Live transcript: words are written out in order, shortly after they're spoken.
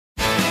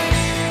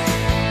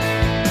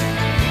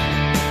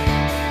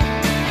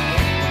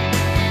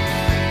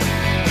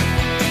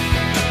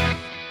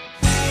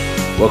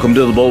Welcome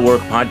to the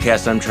Bulwark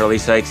Podcast. I'm Charlie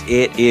Sykes.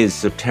 It is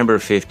September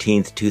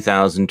 15th,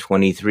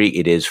 2023.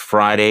 It is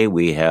Friday.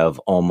 We have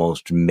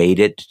almost made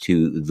it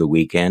to the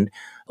weekend.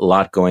 A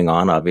lot going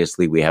on.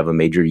 Obviously, we have a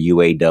major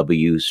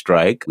UAW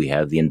strike. We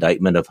have the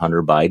indictment of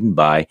Hunter Biden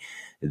by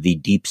the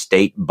deep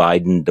state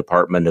Biden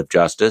Department of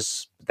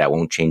Justice. That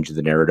won't change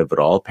the narrative at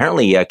all.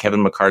 Apparently,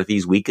 Kevin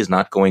McCarthy's week is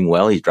not going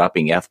well. He's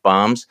dropping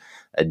F-bombs,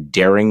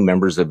 daring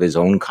members of his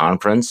own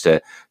conference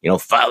to,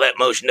 file that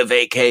motion to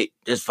vacate.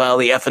 Just file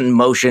the effing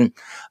motion.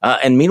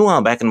 And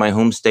meanwhile, back in my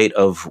home state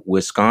of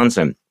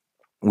Wisconsin,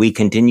 we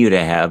continue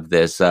to have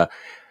this, I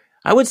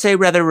would say,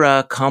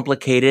 rather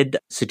complicated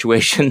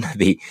situation.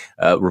 The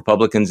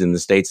Republicans in the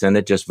state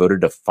Senate just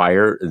voted to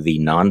fire the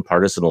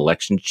nonpartisan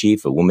election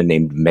chief, a woman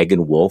named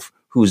Megan Wolfe,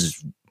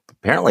 who's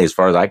apparently, as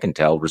far as I can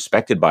tell,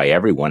 respected by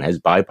everyone, has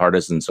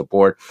bipartisan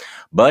support.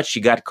 But she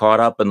got caught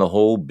up in the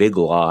whole big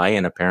lie,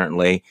 and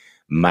apparently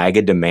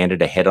MAGA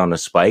demanded a head on a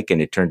spike,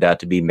 and it turned out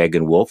to be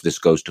Megan Wolfe. This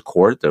goes to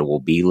court. There will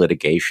be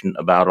litigation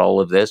about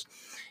all of this.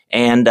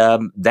 And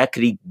that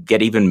could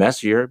get even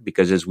messier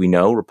because, as we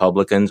know,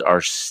 Republicans are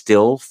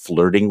still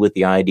flirting with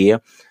the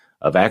idea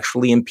of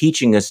actually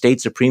impeaching a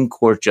state Supreme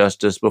Court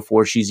justice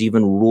before she's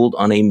even ruled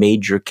on a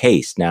major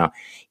case. Now,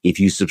 if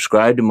you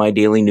subscribe to my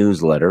daily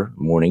newsletter,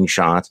 Morning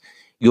Shots,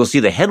 you'll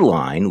see the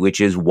headline, which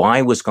is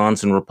why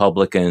Wisconsin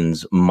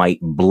Republicans might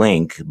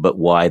blink, but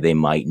why they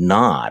might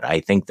not.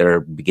 I think they're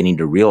beginning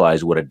to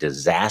realize what a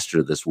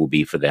disaster this will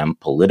be for them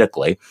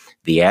politically.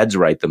 The ads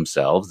write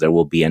themselves. There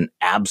will be an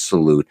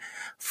absolute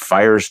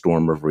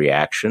firestorm of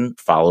reaction,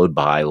 followed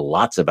by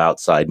lots of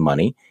outside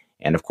money.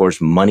 And of course,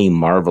 money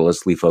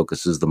marvelously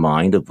focuses the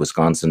mind of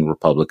Wisconsin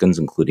Republicans,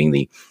 including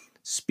the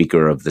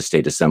Speaker of the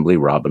State Assembly,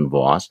 Robin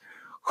Vos,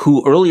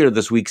 who earlier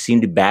this week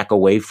seemed to back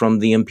away from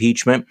the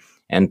impeachment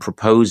and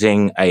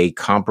proposing a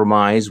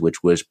compromise,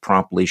 which was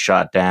promptly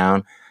shot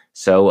down.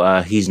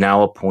 So he's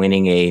now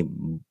appointing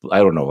I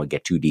don't know, I'll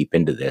get too deep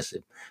into this,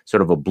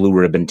 sort of a blue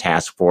ribbon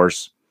task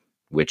force,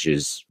 which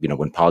is,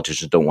 when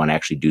politicians don't want to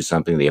actually do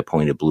something, they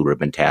appoint a blue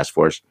ribbon task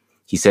force.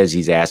 He says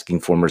he's asking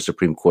former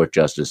Supreme Court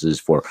justices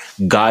for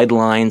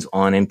guidelines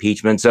on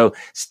impeachment. So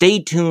stay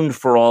tuned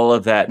for all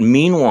of that.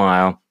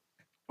 Meanwhile,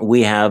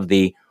 we have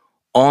the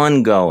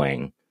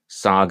ongoing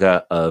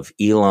saga of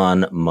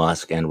Elon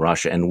Musk and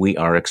Russia, and we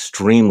are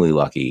extremely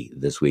lucky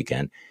this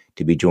weekend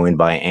to be joined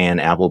by Anne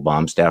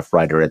Applebaum, staff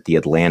writer at The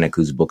Atlantic,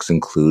 whose books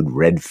include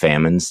Red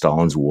Famine,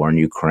 Stalin's War in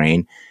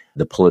Ukraine,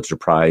 the Pulitzer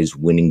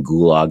Prize-winning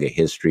Gulag, A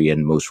History,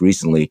 and most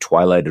recently,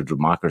 Twilight of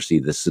Democracy,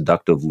 The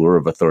Seductive Lure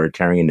of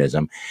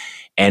Authoritarianism,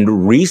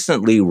 and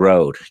recently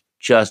wrote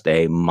just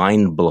a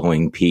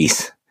mind-blowing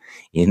piece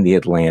in The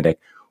Atlantic,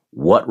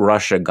 What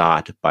Russia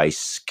Got by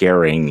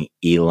Scaring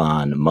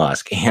Elon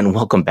Musk. And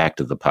welcome back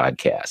to the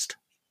podcast.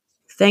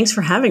 Thanks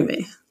for having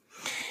me.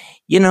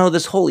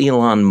 This whole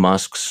Elon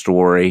Musk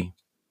story,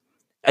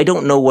 I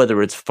don't know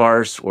whether it's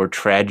farce or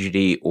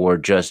tragedy or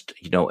just,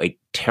 a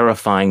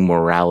terrifying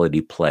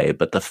morality play,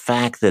 but the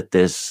fact that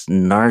this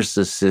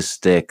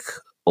narcissistic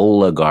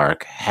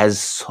oligarch has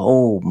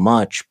so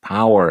much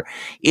power,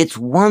 it's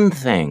one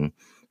thing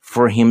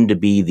for him to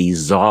be the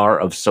czar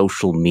of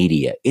social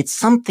media. It's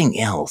something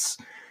else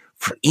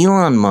for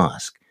Elon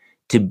Musk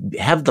to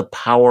have the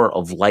power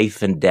of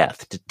life and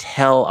death, to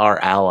tell our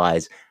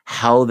allies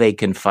how they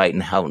can fight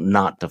and how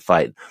not to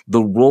fight,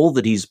 the role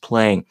that he's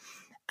playing.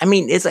 I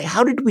mean, it's like,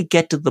 how did we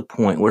get to the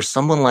point where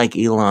someone like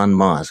Elon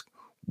Musk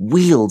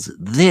wields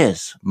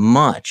this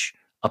much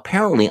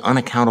apparently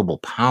unaccountable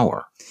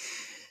power?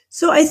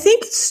 So I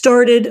think it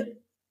started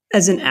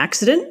as an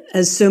accident,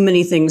 as so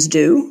many things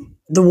do.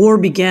 The war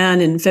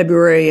began in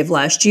February of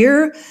last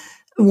year.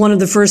 One of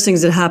the first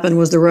things that happened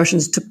was the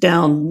Russians took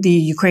down the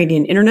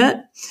Ukrainian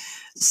internet.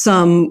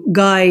 Some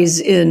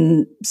guys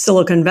in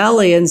Silicon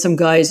Valley and some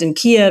guys in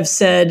Kiev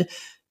said,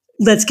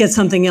 let's get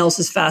something else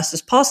as fast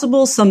as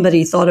possible.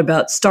 Somebody thought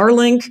about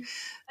Starlink.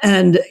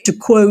 And to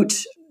quote,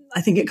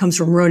 I think it comes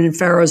from Ronan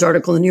Farrow's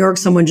article in New York,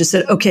 someone just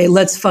said, okay,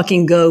 let's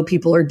fucking go.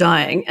 People are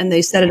dying. And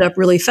they set it up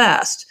really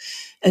fast.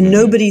 And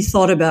nobody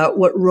thought about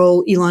what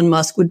role Elon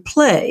Musk would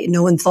play.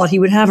 No one thought he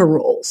would have a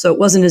role. So it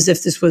wasn't as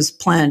if this was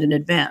planned in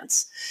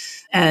advance.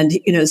 And,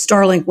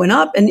 Starlink went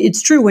up. And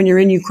it's true, when you're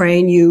in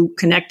Ukraine, you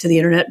connect to the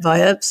internet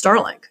via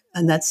Starlink.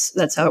 And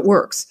that's how it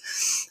works.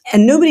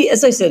 And nobody,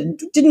 as I said,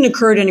 it didn't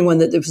occur to anyone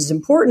that this was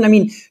important. I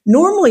mean,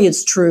 normally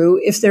it's true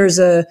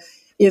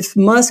if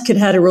Musk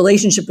had a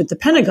relationship with the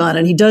Pentagon,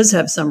 and he does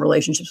have some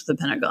relationships with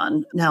the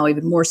Pentagon, now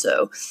even more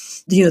so,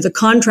 the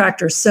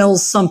contractor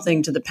sells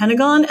something to the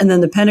Pentagon, and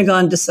then the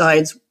Pentagon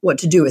decides what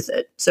to do with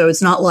it. So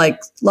it's not like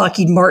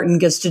Lockheed Martin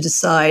gets to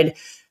decide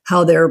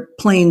how their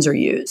planes are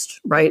used,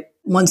 right?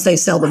 Once they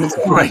sell them.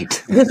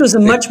 Right. This was a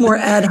much more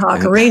ad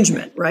hoc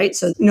arrangement, right?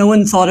 So no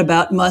one thought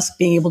about Musk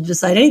being able to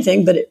decide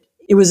anything, but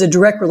it was a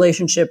direct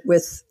relationship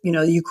with,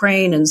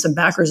 Ukraine and some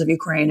backers of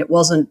Ukraine. It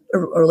wasn't a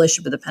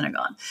relationship with the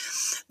Pentagon.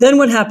 Then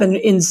what happened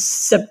in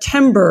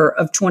September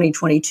of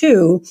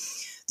 2022,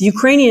 the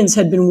Ukrainians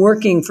had been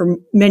working for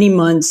many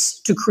months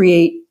to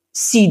create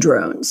sea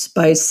drones.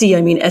 By sea,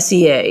 I mean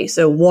SEA,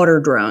 so water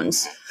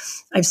drones.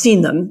 I've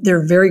seen them.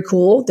 They're very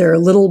cool. They're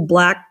little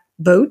black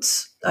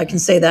boats. I can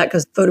say that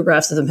because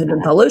photographs of them have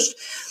been published.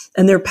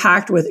 And they're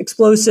packed with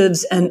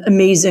explosives and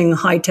amazing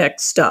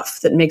high-tech stuff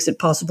that makes it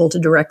possible to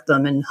direct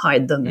them and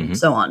hide them and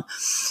so on.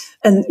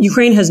 And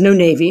Ukraine has no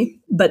navy,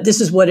 but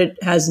this is what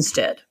it has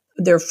instead.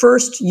 Their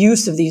first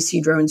use of these sea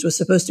drones was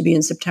supposed to be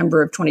in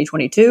September of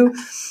 2022,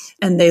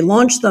 and they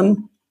launched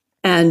them.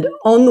 And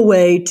on the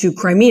way to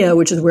Crimea,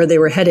 which is where they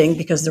were heading,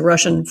 because the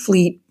Russian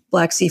fleet,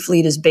 Black Sea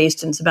Fleet, is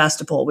based in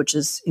Sevastopol, which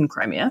is in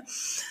Crimea,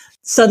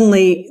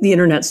 suddenly the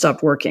internet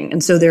stopped working.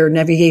 And so their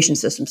navigation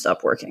system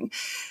stopped working.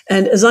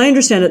 And as I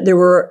understand it, there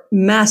were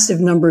massive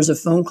numbers of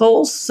phone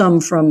calls,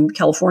 some from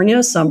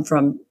California, some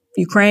from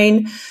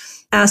Ukraine,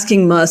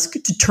 asking Musk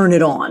to turn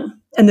it on.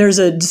 And there's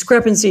a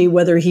discrepancy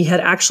whether he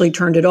had actually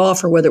turned it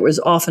off or whether it was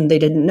off and they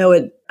didn't know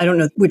it. I don't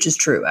know which is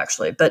true,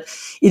 actually. But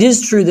it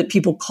is true that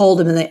people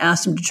called him and they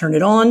asked him to turn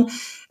it on.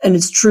 And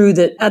it's true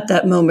that at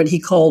that moment, he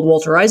called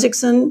Walter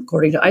Isaacson,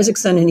 according to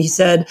Isaacson, and he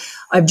said,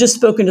 I've just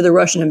spoken to the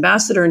Russian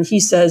ambassador, and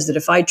he says that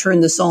if I turn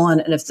this on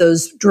and if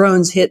those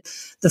drones hit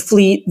the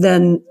fleet,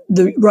 then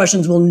the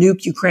Russians will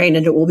nuke Ukraine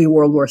and it will be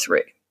World War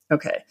III.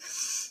 Okay.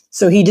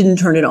 So he didn't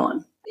turn it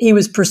on. He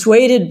was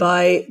persuaded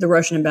by the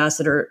Russian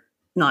ambassador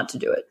not to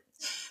do it.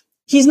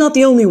 He's not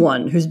the only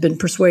one who's been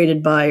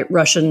persuaded by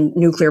Russian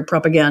nuclear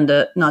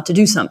propaganda not to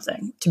do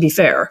something, to be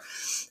fair.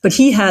 But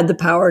he had the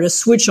power to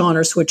switch on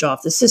or switch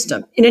off the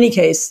system. In any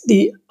case,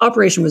 the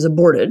operation was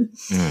aborted.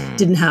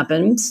 Didn't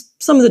happen.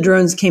 Some of the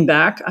drones came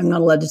back. I'm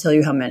not allowed to tell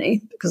you how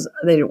many because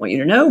they didn't want you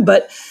to know.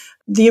 But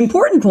the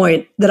important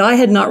point that I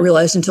had not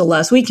realized until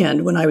last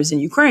weekend when I was in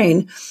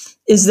Ukraine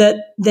is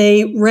that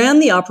they ran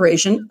the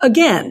operation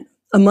again.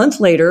 A month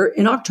later,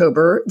 in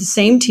October, the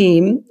same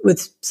team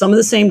with some of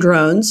the same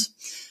drones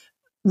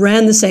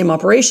ran the same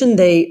operation.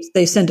 They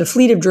sent a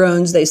fleet of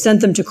drones. They sent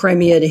them to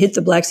Crimea to hit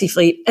the Black Sea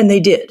Fleet, and they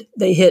did.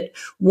 They hit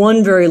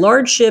one very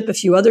large ship, a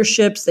few other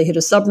ships. They hit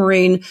a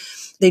submarine.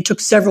 They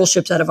took several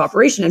ships out of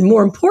operation. And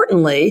more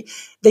importantly,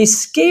 they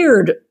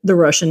scared the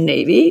Russian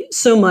Navy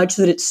so much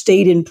that it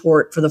stayed in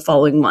port for the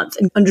following month.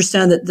 And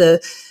understand that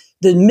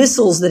the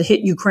missiles that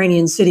hit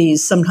Ukrainian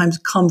cities sometimes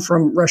come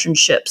from Russian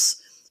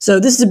ships. So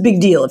this is a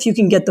big deal. If you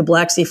can get the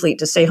Black Sea Fleet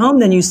to stay home,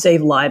 then you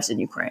save lives in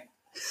Ukraine.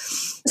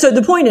 So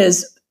the point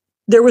is,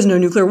 there was no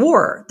nuclear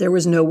war. There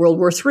was no World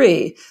War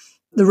III.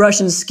 The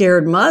Russians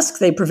scared Musk.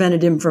 They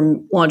prevented him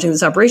from launching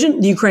this operation.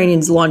 The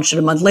Ukrainians launched it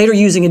a month later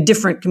using a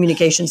different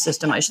communication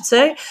system, I should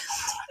say.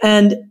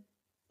 And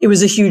it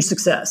was a huge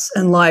success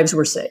and lives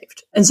were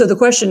saved. And so the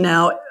question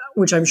now,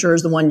 which I'm sure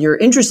is the one you're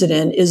interested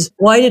in, is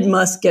why did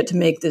Musk get to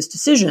make this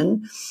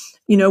decision,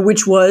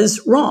 which was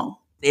wrong?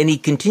 And he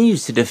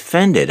continues to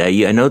defend it.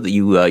 I know that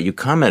you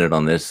commented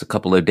on this a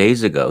couple of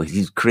days ago.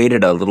 He's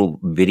created a little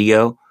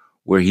video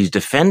where he's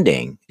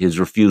defending his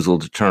refusal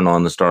to turn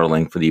on the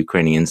Starlink for the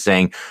Ukrainians,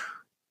 saying,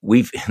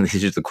 this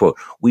is the quote,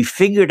 we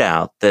figured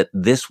out that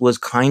this was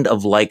kind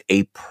of like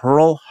a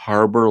Pearl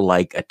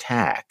Harbor-like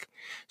attack.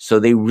 So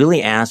they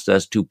really asked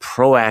us to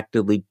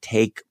proactively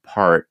take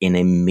part in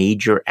a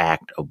major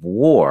act of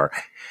war.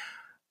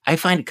 I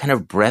find it kind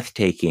of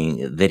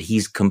breathtaking that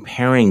he's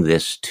comparing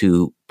this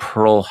to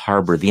Pearl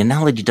Harbor. The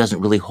analogy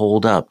doesn't really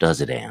hold up, does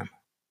it, Anne?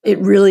 It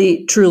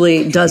really,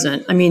 truly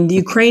doesn't. I mean, the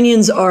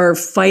Ukrainians are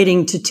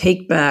fighting to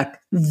take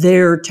back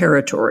their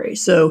territory.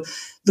 So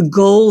the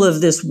goal of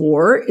this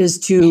war is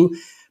to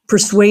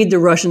persuade the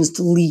Russians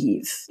to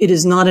leave. It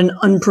is not an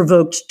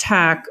unprovoked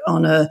attack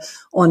on a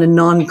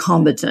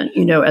non-combatant,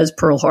 as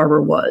Pearl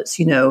Harbor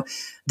was.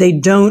 They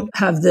don't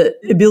have the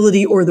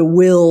ability or the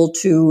will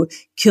to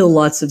kill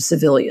lots of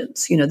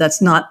civilians.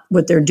 That's not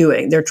what they're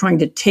doing. They're trying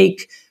to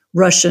take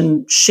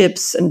Russian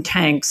ships and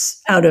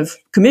tanks out of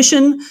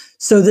commission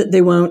so that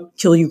they won't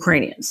kill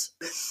Ukrainians.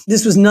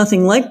 This was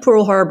nothing like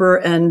Pearl Harbor.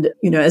 And,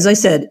 as I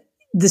said,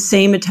 the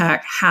same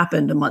attack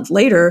happened a month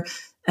later,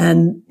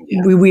 and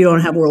we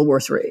don't have World War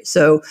III.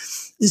 So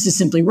this is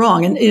simply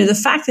wrong. And the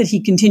fact that he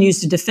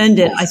continues to defend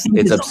it, I think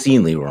it's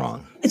obscenely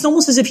wrong. It's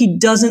almost as if he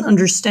doesn't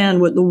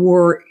understand what the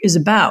war is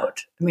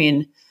about. I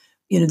mean,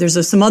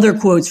 there's some other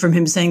quotes from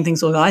him saying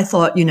things like, I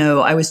thought,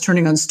 I was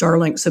turning on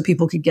Starlink so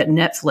people could get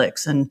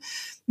Netflix and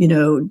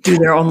do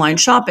their online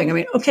shopping. I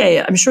mean,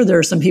 okay, I'm sure there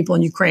are some people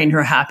in Ukraine who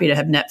are happy to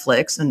have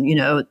Netflix and,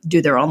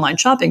 do their online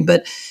shopping,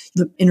 but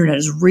the internet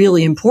is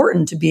really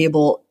important to be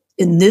able,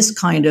 in this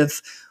kind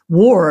of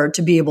war,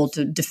 to be able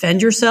to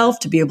defend yourself,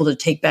 to be able to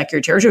take back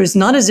your territory. It's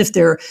not as if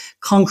they're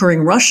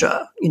conquering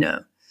Russia,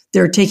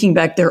 they're taking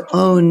back their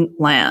own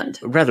land.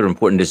 A rather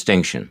important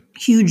distinction.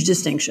 Huge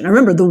distinction. I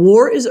remember the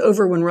war is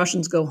over when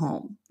Russians go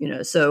home,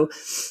 so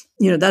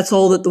that's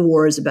all that the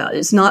war is about.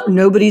 It's not,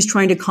 nobody's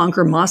trying to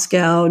conquer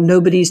Moscow.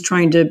 Nobody's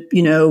trying to,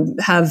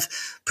 have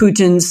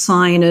Putin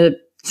sign a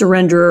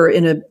surrender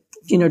in a,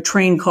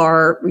 train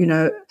car,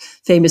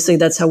 famously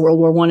that's how World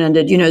War I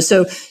ended,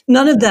 so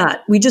none of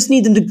that. We just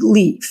need them to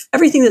leave.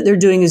 Everything that they're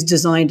doing is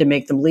designed to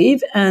make them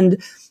leave.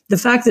 And the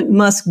fact that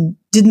Musk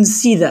didn't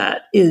see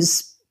that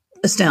is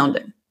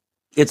astounding.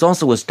 It's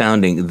also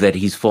astounding that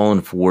he's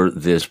fallen for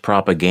this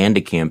propaganda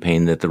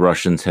campaign that the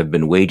Russians have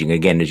been waging.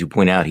 Again, as you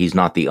point out, he's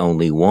not the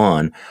only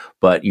one,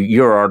 but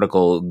your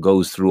article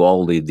goes through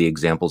all the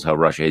examples how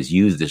Russia has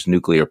used this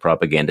nuclear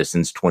propaganda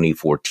since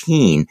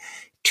 2014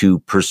 to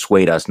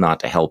persuade us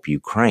not to help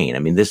Ukraine. I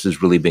mean, this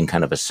has really been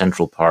kind of a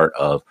central part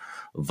of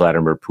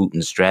Vladimir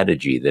Putin's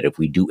strategy that if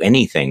we do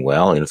anything,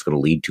 well, it's going to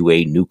lead to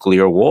a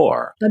nuclear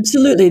war.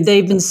 Absolutely.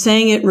 They've been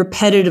saying it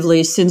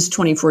repetitively since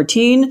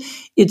 2014.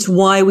 It's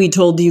why we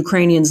told the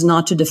Ukrainians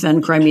not to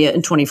defend Crimea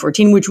in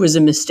 2014, which was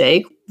a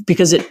mistake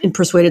because it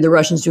persuaded the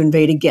Russians to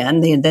invade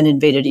again. They then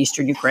invaded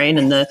eastern Ukraine,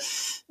 and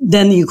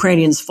then the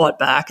Ukrainians fought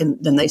back, and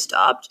then they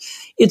stopped.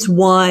 It's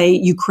why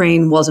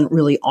Ukraine wasn't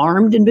really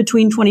armed in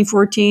between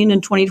 2014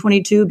 and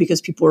 2022, because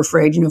people were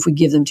afraid, if we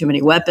give them too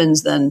many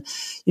weapons, then,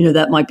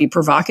 that might be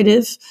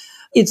provocative.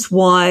 It's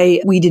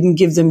why we didn't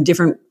give them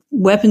different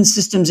weapon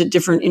systems at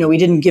different, we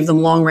didn't give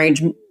them long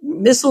range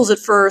missiles at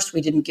first.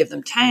 We didn't give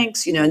them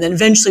tanks, and then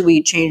eventually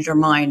we changed our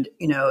mind,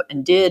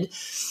 and did.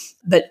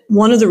 But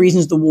one of the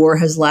reasons the war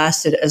has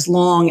lasted as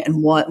long,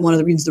 and one of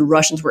the reasons the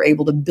Russians were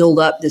able to build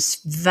up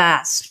this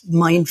vast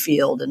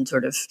minefield and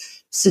sort of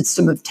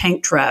system of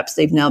tank traps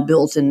they've now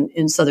built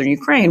in southern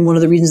Ukraine, one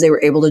of the reasons they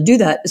were able to do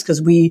that is because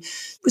we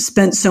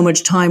spent so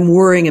much time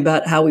worrying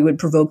about how we would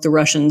provoke the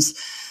Russians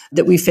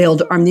that we failed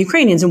to arm the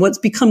Ukrainians. And what's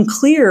become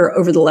clear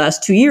over the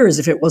last 2 years,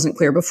 if it wasn't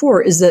clear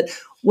before, is that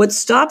what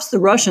stops the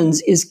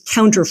Russians is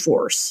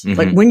counterforce. Mm-hmm.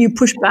 Like when you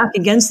push back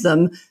against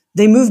them,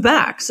 they move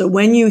back. So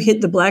when you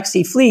hit the Black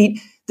Sea Fleet,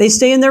 they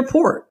stay in their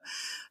port.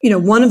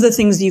 One of the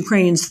things the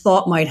Ukrainians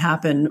thought might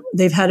happen,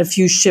 they've had a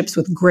few ships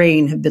with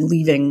grain have been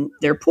leaving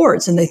their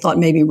ports, and they thought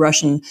maybe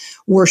Russian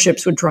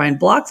warships would try and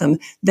block them.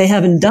 They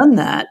haven't done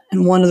that.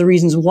 And one of the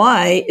reasons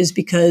why is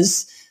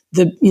because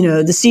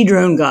the Sea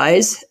Drone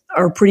guys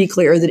are pretty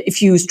clear that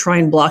if you try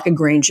and block a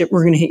grain ship,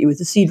 we're going to hit you with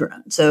a Sea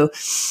Drone. So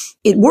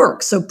it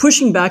works. So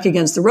pushing back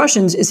against the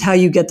Russians is how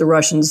you get the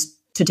Russians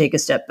to take a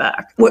step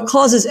back. What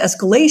causes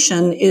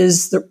escalation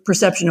is the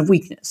perception of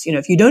weakness.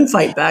 If you don't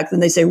fight back,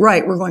 then they say,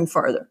 right, we're going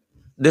farther.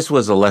 This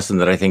was a lesson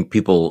that I think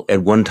people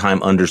at one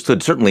time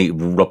understood. Certainly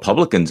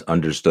Republicans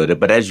understood it.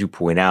 But as you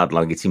point out,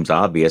 it seems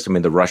obvious. I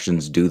mean, the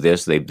Russians do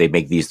this. They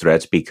make these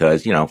threats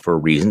because, for a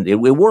reason, it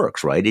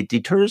works, right? It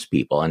deters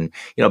people. And,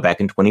 back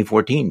in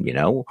 2014,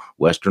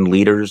 Western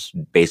leaders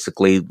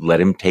basically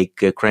let him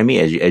take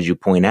Crimea, as you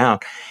point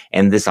out.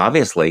 And this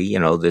obviously,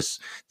 this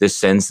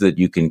sense that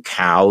you can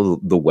cow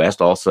the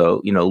West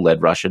also,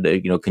 led Russia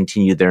to,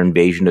 continue their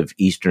invasion of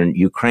eastern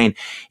Ukraine.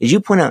 As you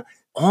point out,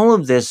 all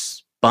of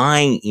this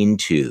buying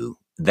into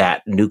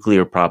that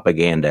nuclear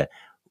propaganda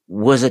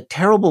was a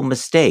terrible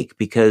mistake,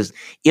 because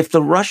if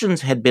the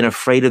Russians had been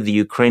afraid of the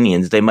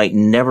Ukrainians, they might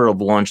never have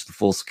launched the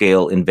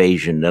full-scale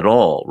invasion at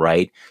all,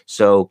 right?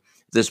 So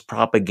this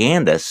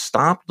propaganda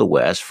stopped the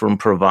West from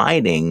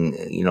providing,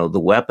 the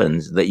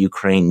weapons that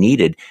Ukraine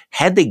needed.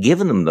 Had they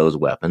given them those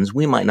weapons,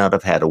 we might not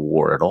have had a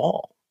war at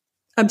all.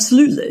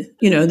 Absolutely.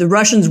 The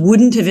Russians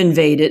wouldn't have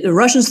invaded. The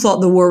Russians thought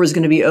the war was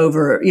going to be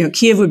over.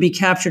 Kiev would be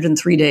captured in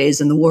 3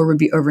 days and the war would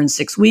be over in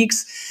 6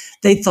 weeks.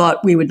 They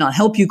thought we would not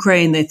help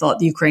Ukraine. They thought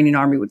the Ukrainian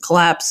army would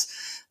collapse.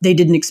 They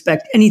didn't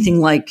expect anything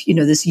like,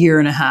 this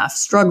 1.5-year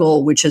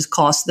struggle, which has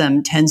cost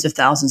them tens of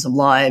thousands of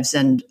lives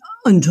and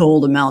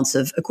untold amounts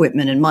of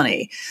equipment and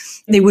money.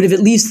 They would have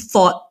at least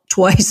thought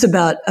twice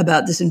about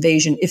this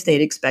invasion if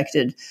they'd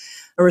expected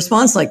a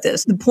response like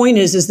this. The point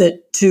is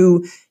that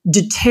to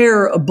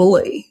deter a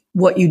bully,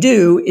 what you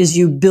do is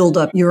you build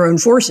up your own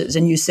forces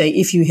and you say,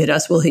 if you hit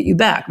us, we'll hit you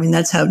back. I mean,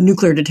 that's how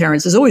nuclear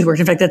deterrence has always worked.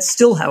 In fact, that's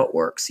still how it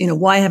works.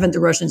 Why haven't the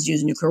Russians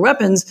used nuclear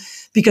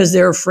weapons? Because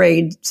they're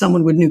afraid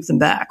someone would nuke them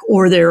back,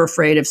 or they're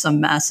afraid of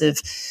some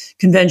massive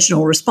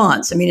conventional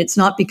response. I mean, it's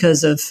not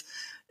because of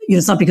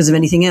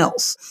anything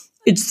else.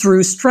 It's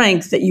through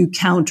strength that you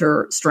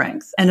counter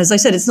strength. And as I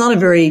said, it's not a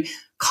very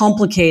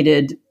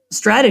complicated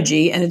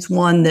strategy, and it's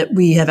one that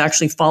we have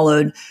actually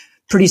followed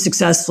pretty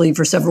successfully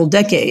for several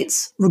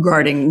decades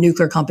regarding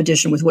nuclear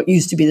competition with what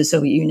used to be the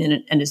Soviet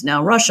Union and is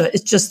now Russia.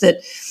 It's just that,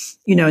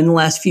 in the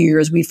last few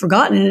years, we've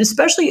forgotten. And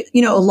especially,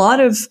 a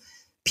lot of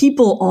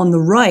people on the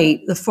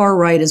right, the far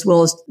right, as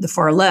well as the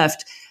far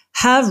left,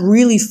 have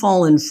really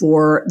fallen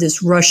for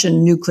this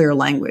Russian nuclear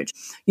language.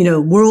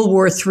 World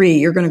War III,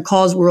 you're going to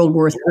cause World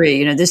War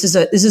III. This is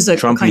a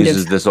Trump kind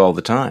uses this all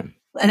the time.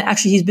 And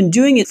actually, he's been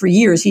doing it for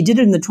years. He did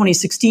it in the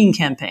 2016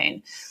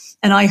 campaign.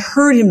 And I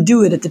heard him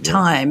do it at the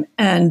time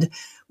and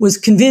was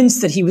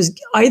convinced that he was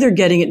either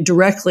getting it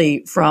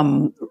directly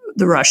from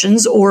the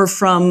Russians or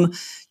from,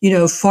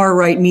 far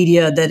right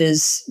media that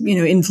is,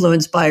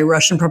 influenced by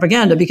Russian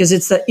propaganda, because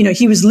it's that,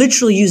 he was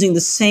literally using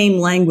the same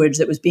language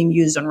that was being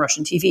used on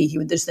Russian TV. He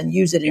would just then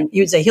use it. And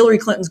he would say, Hillary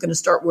Clinton's going to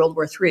start World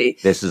War III.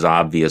 This is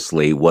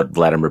obviously what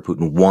Vladimir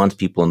Putin wants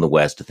people in the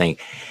West to think.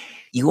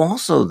 You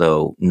also,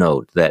 though,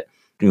 note that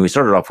we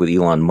started off with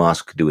Elon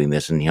Musk doing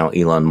this, and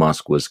Elon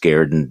Musk was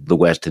scared and the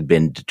West had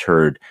been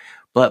deterred.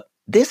 But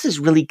this has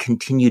really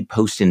continued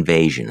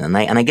post-invasion. And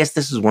I guess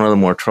this is one of the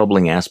more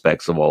troubling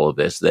aspects of all of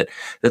this, that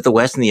the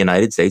West and the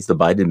United States, the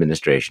Biden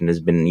administration, has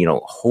been,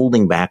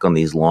 holding back on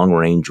these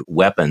long-range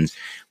weapons.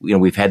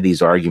 We've had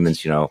these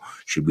arguments,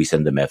 should we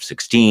send them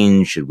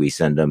F-16? Should we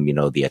send them, the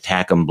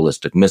ATACMS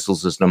ballistic missile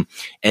system?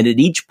 And at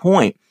each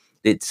point,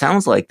 it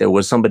sounds like there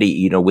was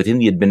somebody, within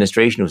the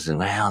administration who said,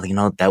 well,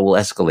 that will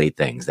escalate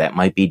things. That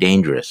might be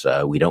dangerous.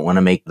 We don't want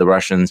to make the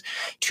Russians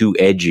too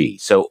edgy.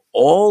 So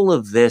all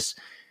of this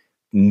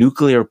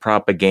nuclear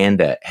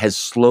propaganda has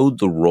slowed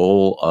the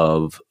roll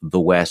of the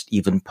West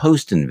even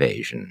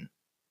post-invasion,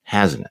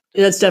 hasn't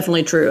it? That's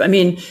definitely true. I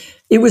mean,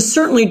 it was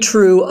certainly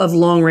true of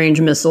long-range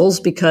missiles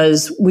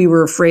because we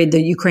were afraid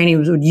that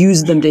Ukrainians would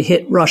use them to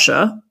hit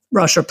Russia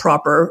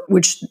proper,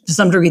 which to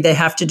some degree they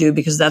have to do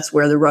because that's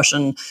where the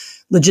Russian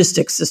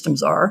logistics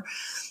systems are.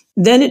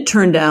 Then it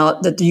turned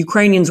out that the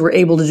Ukrainians were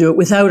able to do it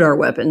without our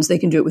weapons. They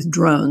can do it with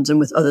drones and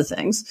with other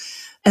things.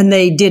 And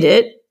they did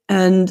it.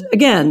 And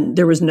again,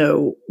 there was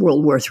no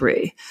World War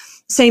III.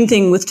 Same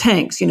thing with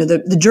tanks.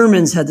 The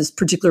Germans had this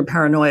particular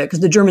paranoia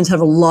because the Germans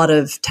have a lot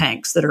of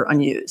tanks that are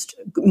unused,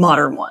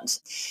 modern ones.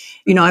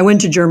 I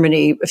went to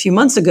Germany a few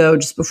months ago,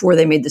 just before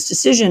they made this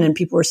decision, and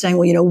people were saying,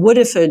 well, what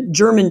if a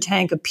German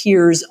tank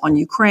appears on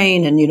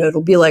Ukraine and,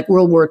 it'll be like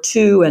World War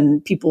II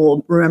and people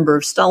will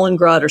remember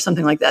Stalingrad or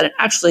something like that. And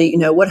actually,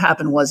 what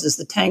happened was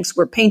the tanks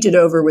were painted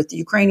over with the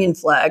Ukrainian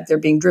flag. They're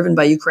being driven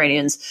by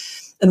Ukrainians.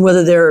 And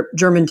whether they're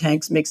German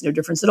tanks makes no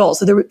difference at all.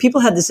 So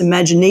people had this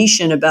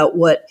imagination about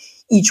what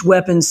each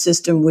weapon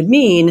system would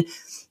mean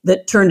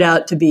that turned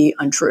out to be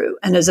untrue.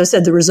 And as I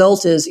said, the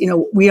result is,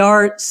 we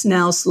are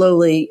now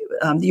slowly,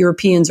 the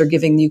Europeans are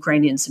giving the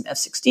Ukrainians some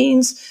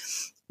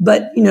F-16s,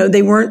 but,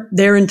 they weren't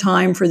there in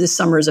time for this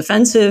summer's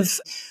offensive.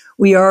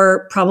 We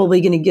are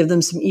probably going to give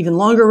them some even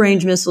longer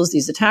range missiles,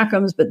 these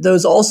ATACMS, but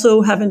those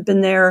also haven't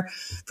been there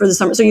for the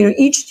summer. So,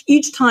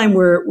 each time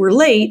we're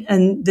late,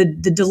 and the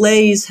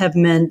delays have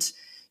meant,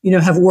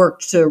 have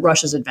worked to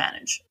Russia's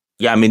advantage.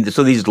 Yeah,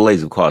 so these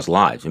delays have cost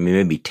lives.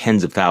 Maybe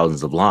tens of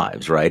thousands of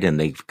lives, right? And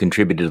they've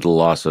contributed to the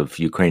loss of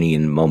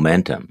Ukrainian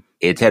momentum.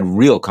 It's had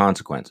real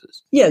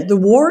consequences. Yeah, the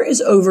war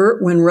is over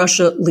when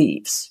Russia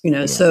leaves,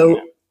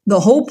 so the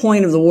whole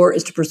point of the war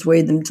is to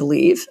persuade them to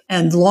leave.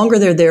 And the longer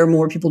they're there,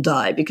 more people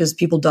die, because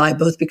people die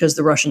both because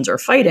the Russians are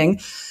fighting,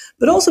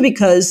 but also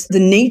because the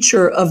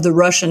nature of the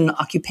Russian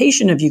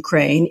occupation of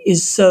Ukraine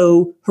is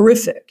so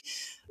horrific.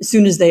 As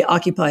soon as they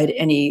occupied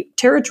any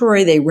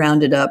territory, they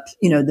rounded up,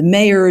 the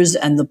mayors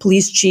and the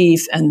police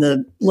chief and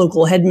the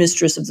local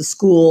headmistress of the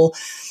school.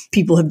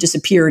 People have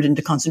disappeared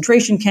into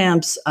concentration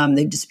camps.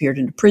 They've disappeared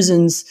into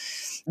prisons.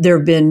 There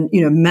have been,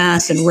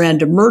 mass and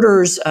random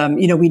murders.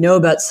 We know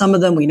about some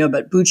of them. We know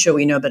about Bucha.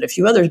 We know about a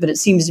few others, but it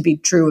seems to be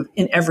true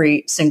in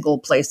every single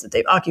place that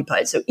they've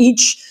occupied. So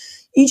each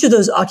of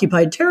those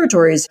occupied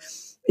territories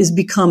has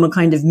become a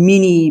kind of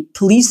mini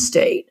police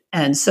state.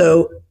 And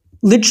so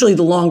literally,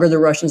 the longer the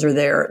Russians are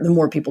there, the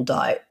more people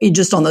die,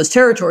 just on those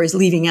territories,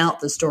 leaving out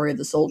the story of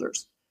the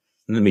soldiers.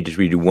 Let me just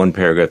read you one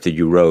paragraph that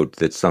you wrote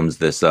that sums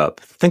this up.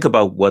 Think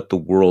about what the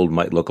world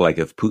might look like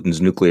if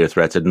Putin's nuclear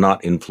threats had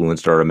not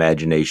influenced our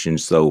imagination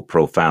so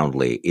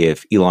profoundly.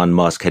 If Elon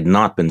Musk had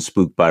not been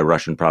spooked by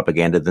Russian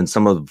propaganda, then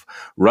some of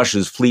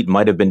Russia's fleet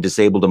might have been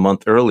disabled a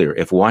month earlier.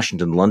 If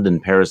Washington, London,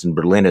 Paris, and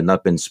Berlin had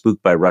not been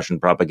spooked by Russian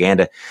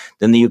propaganda,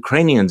 then the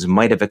Ukrainians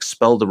might have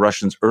expelled the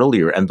Russians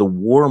earlier, and the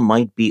war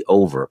might be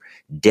over.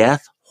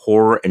 Death,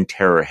 horror, and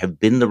terror have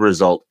been the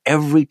result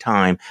every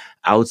time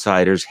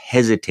outsiders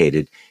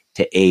hesitated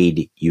to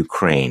aid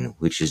Ukraine,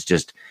 which is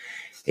just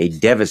a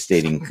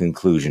devastating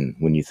conclusion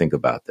when you think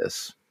about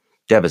this.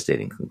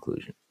 Devastating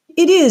conclusion.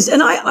 It is.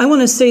 And I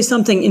want to say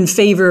something in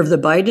favor of the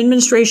Biden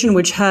administration,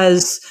 which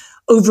has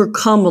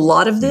overcome a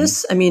lot of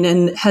this.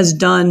 And has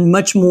done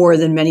much more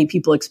than many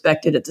people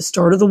expected at the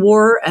start of the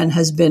war, and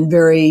has been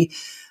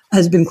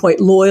quite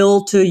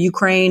loyal to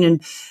Ukraine.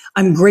 And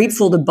I'm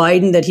grateful to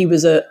Biden that he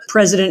was a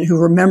president who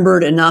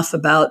remembered enough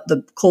about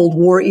the Cold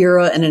War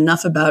era and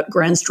enough about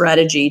grand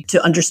strategy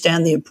to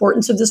understand the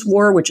importance of this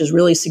war, which is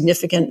really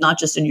significant, not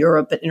just in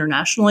Europe, but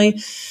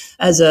internationally,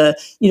 as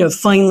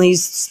finally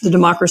the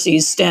democracy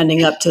is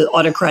standing up to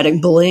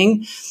autocratic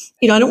bullying.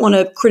 I don't want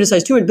to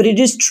criticize too much, but it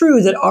is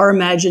true that our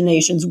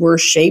imaginations were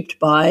shaped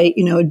by,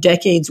 a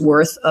decade's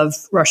worth of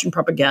Russian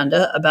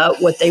propaganda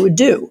about what they would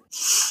do.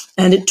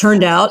 And it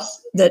turned out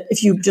that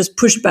if you just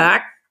push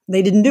back,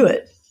 they didn't do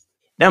it.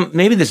 Now,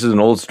 maybe this is an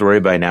old story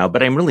by now,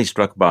 but I'm really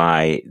struck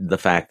by the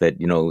fact that,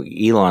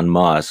 Elon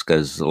Musk,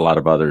 as a lot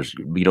of others,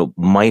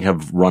 might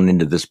have run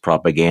into this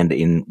propaganda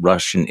in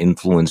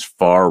Russian-influenced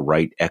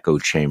far-right echo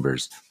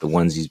chambers, the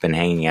ones he's been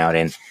hanging out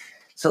in.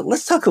 So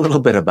let's talk a little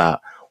bit about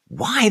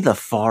why the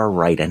far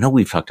right. I know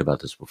we've talked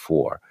about this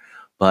before,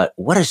 but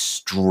what a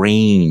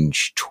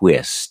strange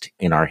twist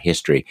in our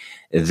history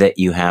that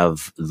you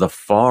have the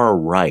far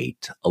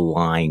right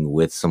allying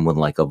with someone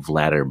like a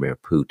Vladimir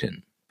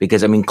Putin.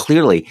 Because,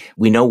 clearly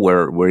we know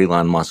where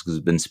Elon Musk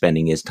has been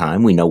spending his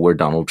time. We know where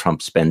Donald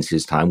Trump spends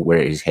his time,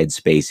 where his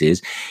headspace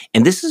is.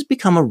 And this has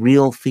become a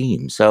real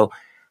theme. So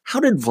How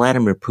did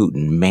Vladimir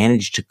Putin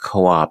manage to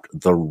co-opt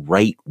the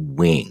right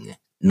wing,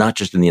 not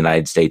just in the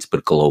United States,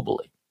 but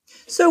globally?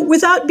 So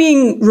without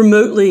being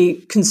remotely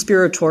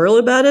conspiratorial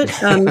about it,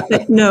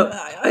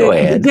 Go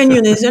ahead.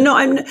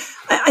 genuinely,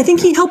 I think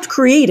he helped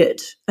create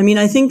it. I mean,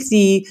 I think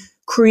the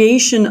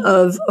creation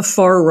of a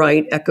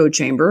far-right echo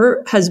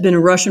chamber has been a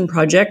Russian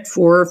project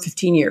for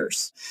 15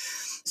 years.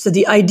 So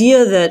the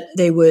idea that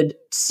they would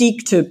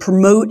seek to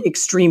promote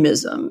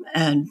extremism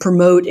and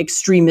promote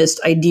extremist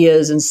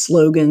ideas and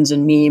slogans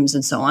and memes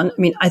and so on, I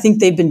mean, I think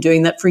they've been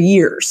doing that for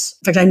years.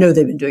 In fact, I know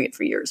they've been doing it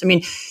for years. I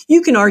mean,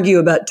 you can argue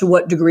about to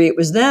what degree it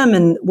was them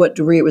and what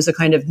degree it was a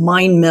kind of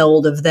mind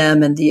meld of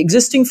them and the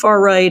existing far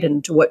right,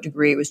 and to what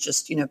degree it was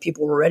just,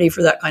 people were ready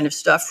for that kind of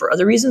stuff for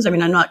other reasons. I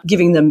mean, I'm not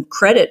giving them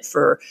credit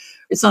for,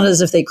 it's not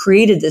as if they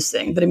created this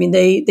thing, but I mean,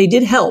 they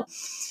did help.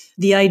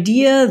 The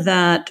idea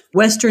that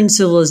Western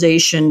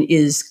civilization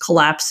is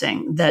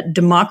collapsing, that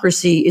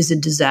democracy is a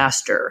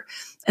disaster,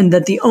 and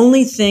that the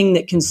only thing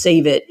that can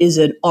save it is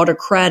an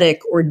autocratic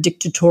or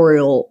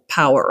dictatorial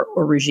power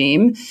or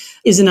regime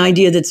is an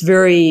idea that's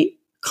very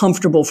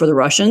comfortable for the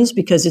Russians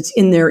because it's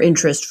in their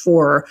interest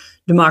for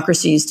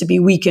democracies to be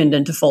weakened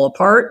and to fall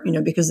apart,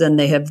 because then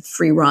they have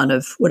free run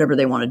of whatever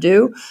they want to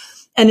do.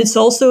 And it's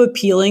also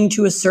appealing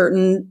to a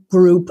certain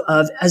group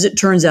of, as it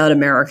turns out,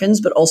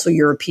 Americans, but also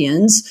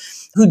Europeans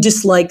who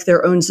dislike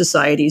their own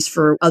societies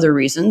for other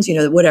reasons,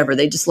 whatever.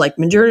 They dislike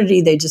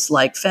modernity, they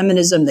dislike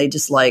feminism, they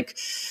dislike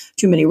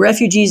too many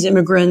refugees,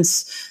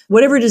 immigrants,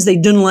 whatever it is they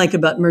didn't like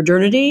about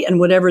modernity and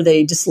whatever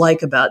they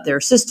dislike about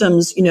their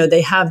systems,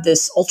 they have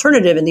this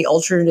alternative, and the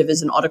alternative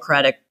is an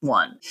autocratic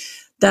one.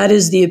 That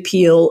is the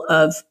appeal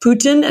of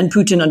Putin, and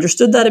Putin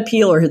understood that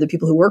appeal, or the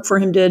people who work for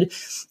him did,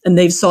 and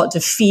they've sought to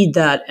feed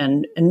that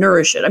and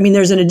nourish it. I mean,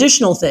 there's an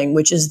additional thing,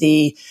 which is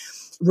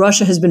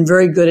Russia has been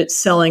very good at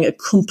selling a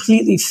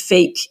completely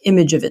fake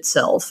image of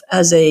itself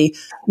as a,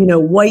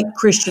 white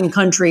Christian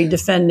country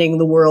defending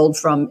the world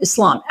from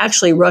Islam.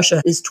 Actually,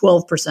 Russia is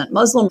 12%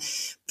 Muslim,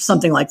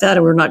 something like that,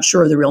 and we're not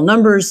sure of the real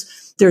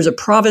numbers. There's a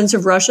province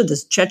of Russia,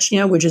 this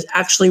Chechnya, which is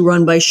actually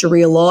run by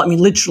Sharia law. I mean,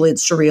 literally,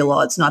 it's Sharia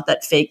law. It's not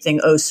that fake thing,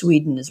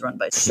 Sweden is run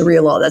by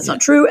Sharia law. That's not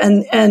true.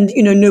 And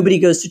nobody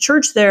goes to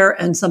church there,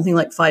 and something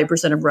like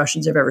 5% of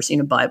Russians have ever seen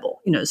a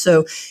Bible.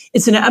 So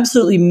it's an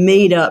absolutely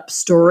made up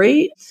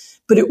story.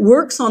 But it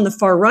works on the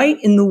far right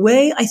in the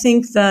way I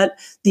think that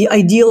the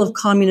ideal of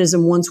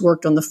communism once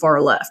worked on the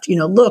far left.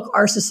 Look,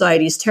 our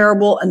society is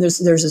terrible, and there's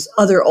this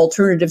other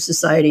alternative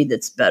society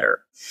that's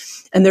better.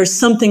 And there's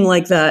something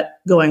like that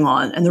going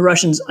on. And the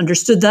Russians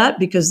understood that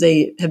because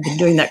they have been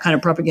doing that kind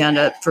of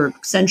propaganda for a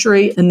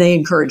century, and they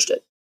encouraged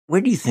it. Where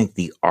do you think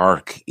the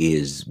arc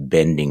is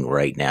bending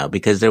right now?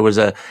 Because there was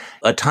a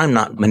time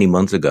not many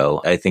months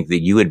ago, I think that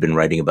you had been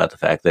writing about the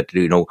fact that,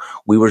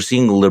 we were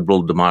seeing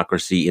liberal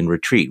democracy in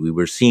retreat. We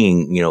were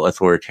seeing,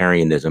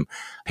 authoritarianism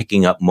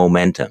picking up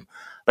momentum.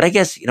 But I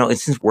guess,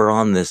 since we're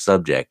on this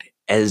subject,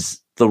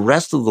 as the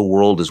rest of the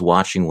world is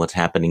watching what's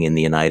happening in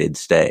the United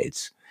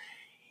States,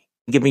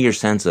 give me your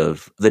sense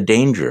of the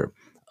danger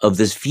of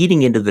this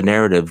feeding into the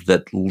narrative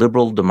that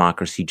liberal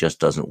democracy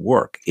just doesn't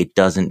work. It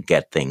doesn't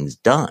get things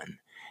done,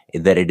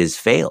 that it has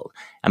failed.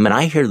 I mean,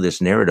 I hear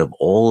this narrative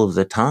all of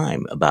the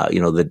time about,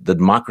 the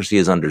democracy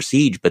is under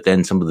siege, but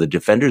then some of the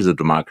defenders of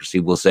democracy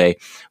will say,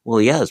 well,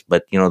 yes,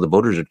 but, the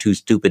voters are too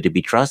stupid to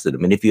be trusted. I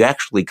mean, if you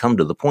actually come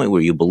to the point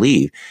where you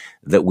believe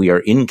that we are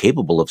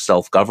incapable of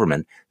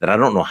self-government, then I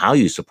don't know how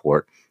you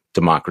support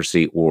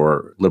democracy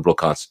or liberal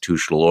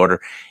constitutional order.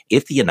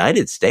 If the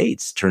United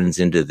States turns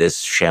into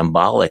this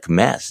shambolic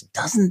mess,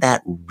 doesn't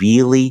that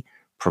really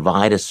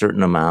provide a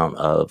certain amount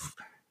of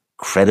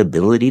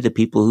credibility to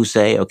people who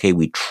say, okay,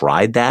 we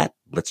tried that,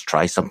 let's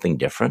try something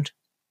different?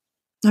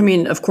 I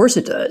mean, of course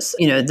it does.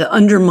 The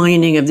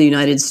undermining of the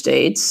United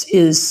States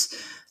is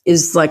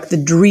like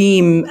the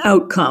dream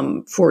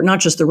outcome for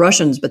not just the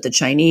Russians, but the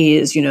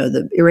Chinese,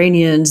 the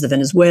Iranians, the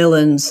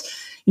Venezuelans,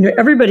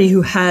 everybody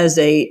who has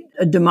a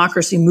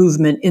democracy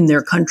movement in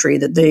their country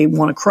that they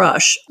want to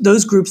crush.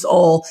 Those groups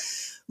all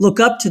look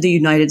up to the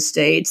United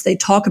States. They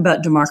talk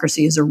about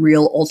democracy as a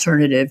real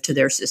alternative to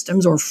their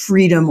systems, or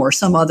freedom, or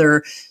some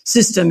other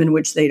system in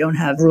which they don't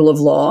have rule of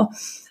law.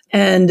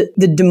 And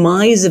the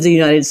demise of the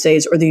United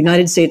States, or the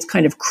United States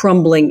kind of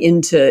crumbling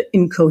into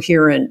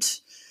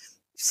incoherent,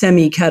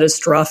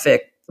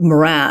 semi-catastrophic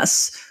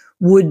morass,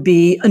 would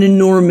be an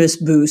enormous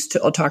boost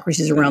to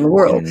autocracies around the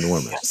world.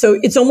 Enormous. So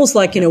it's almost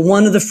like,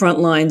 one of the front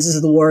lines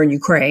is the war in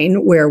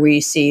Ukraine, where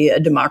we see a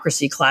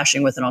democracy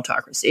clashing with an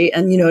autocracy.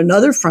 And,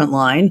 another front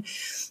line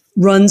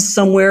runs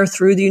somewhere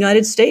through the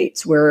United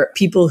States, where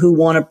people who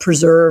want to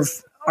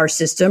preserve our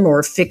system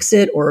or fix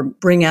it or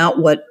bring out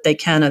what they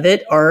can of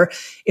it are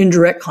in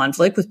direct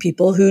conflict with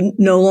people who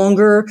no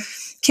longer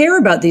care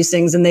about these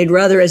things. And they'd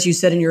rather, as you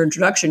said in your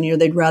introduction,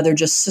 they'd rather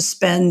just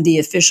suspend the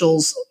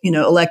officials,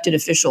 elected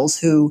officials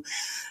who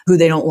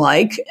they don't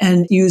like,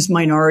 and use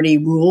minority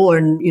rule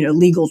and,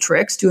 legal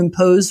tricks to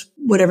impose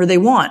whatever they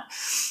want.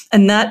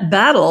 And that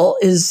battle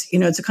is,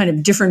 it's a kind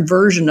of different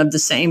version of the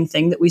same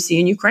thing that we see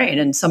in Ukraine.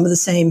 And some of the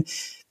same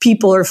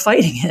people are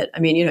fighting it. I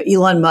mean,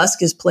 Elon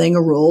Musk is playing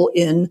a role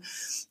in,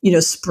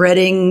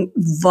 spreading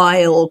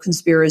vile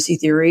conspiracy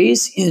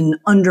theories, in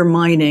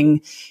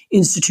undermining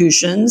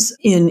institutions,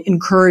 in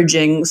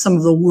encouraging some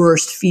of the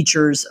worst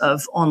features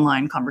of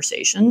online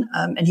conversation.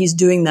 And he's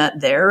doing that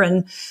there.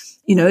 And,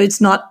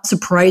 it's not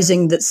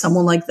surprising that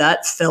someone like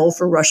that fell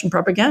for Russian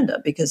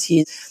propaganda, because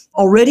he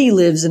already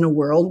lives in a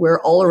world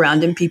where all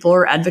around him people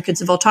are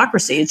advocates of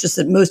autocracy. It's just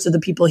that most of the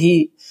people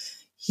he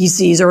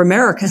sees are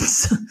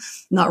Americans,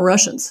 not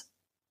Russians.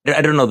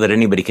 I don't know that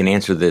anybody can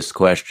answer this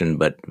question,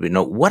 but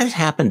what has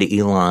happened to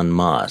Elon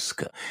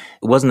Musk? It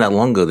wasn't that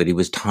long ago that he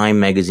was Time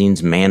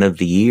Magazine's Man of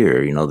the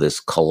Year, this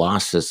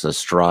colossus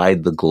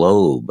astride the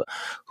globe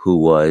who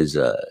was,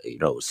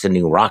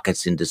 sending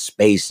rockets into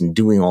space and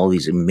doing all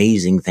these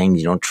amazing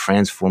things,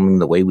 transforming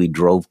the way we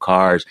drove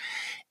cars.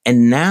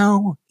 And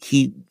now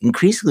he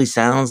increasingly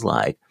sounds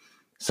like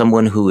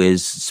someone who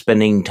is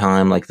spending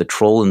time like the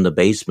troll in the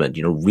basement,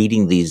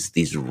 reading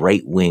these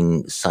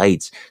right-wing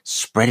sites,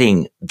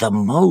 spreading the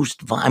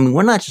most.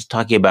 We're not just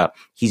talking about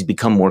he's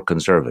become more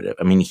conservative.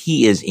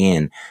 He is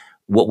in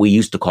what we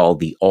used to call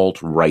the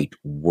alt-right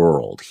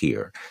world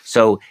here.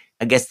 So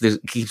I guess this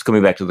keeps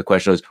coming back to the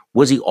question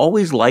was he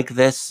always like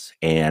this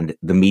and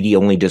the media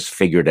only just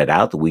figured it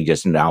out that we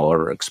just now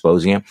are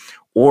exposing him?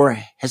 Or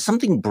has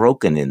something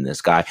broken in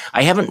this guy?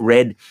 I haven't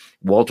read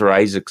Walter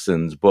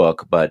Isaacson's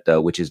book, but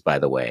which is, by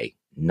the way,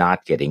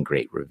 not getting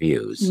great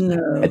reviews.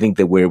 No. I think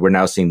that we're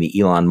now seeing the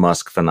Elon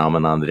Musk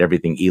phenomenon, that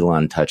everything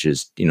Elon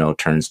touches,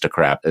 turns to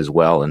crap as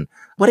well. And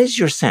what is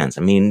your sense?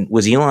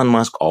 Was Elon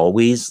Musk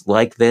always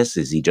like this?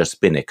 Has he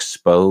just been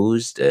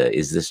exposed?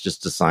 Is this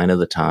just a sign of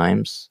the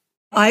times?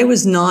 I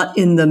was not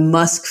in the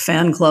Musk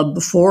fan club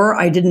before.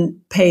 I didn't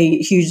pay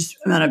a huge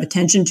amount of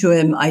attention to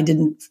him. I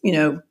didn't,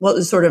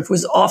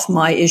 was off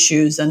my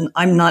issues. And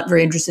I'm not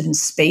very interested in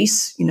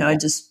space.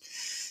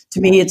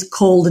 To me, it's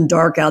cold and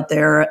dark out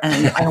there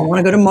and I don't want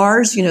to go to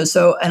Mars,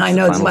 and I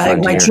know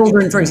my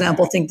children, for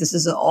example, think this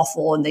is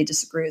awful and they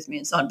disagree with me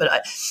and so on.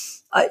 But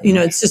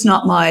it's just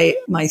not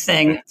my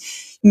thing.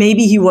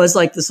 Maybe he was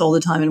like this all the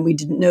time and we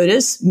didn't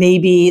notice.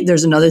 Maybe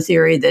there's another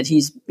theory that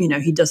he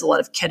does a lot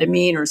of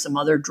ketamine or some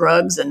other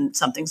drugs and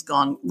something's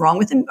gone wrong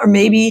with him. Or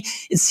maybe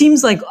it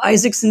seems like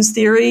Isaacson's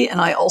theory, and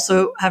I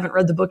also haven't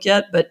read the book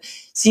yet, but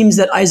seems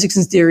that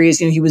Isaacson's theory is,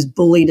 he was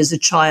bullied as a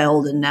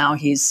child and now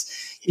he's,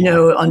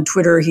 on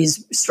Twitter,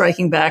 he's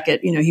striking back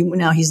at,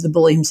 now he's the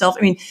bully himself.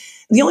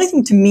 The only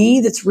thing to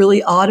me that's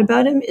really odd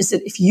about him is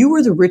that if you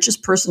were the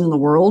richest person in the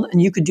world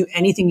and you could do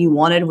anything you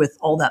wanted with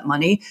all that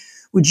money,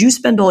 would you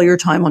spend all your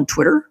time on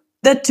Twitter?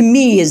 That to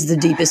me is the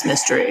deepest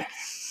mystery.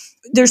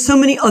 There's so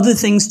many other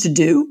things to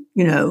do,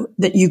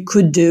 that you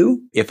could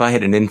do. If I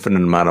had an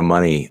infinite amount of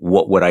money,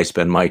 what would I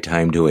spend my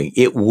time doing?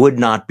 It would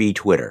not be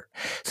Twitter.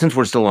 Since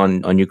we're still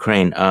on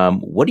Ukraine,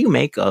 what do you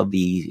make of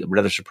the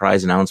rather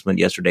surprise announcement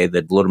yesterday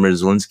that Volodymyr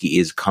Zelensky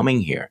is coming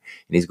here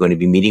and he's going to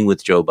be meeting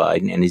with Joe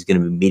Biden and he's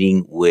going to be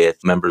meeting with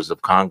members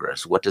of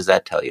Congress? What does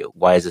that tell you?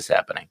 Why is this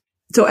happening?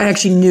 So I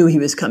actually knew he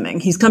was coming.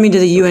 He's coming to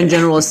the UN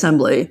General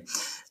Assembly.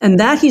 And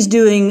that he's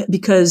doing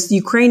because the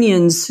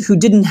Ukrainians, who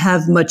didn't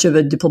have much of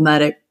a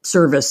diplomatic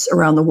service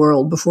around the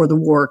world before the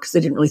war, because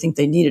they didn't really think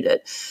they needed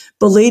it,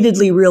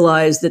 belatedly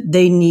realized that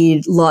they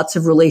need lots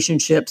of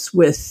relationships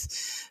with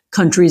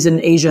countries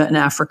in Asia and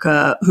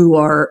Africa who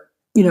are,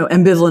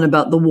 ambivalent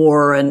about the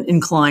war and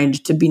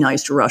inclined to be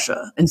nice to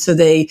Russia. And so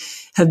they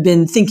have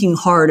been thinking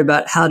hard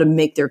about how to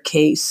make their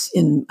case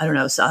in,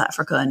 South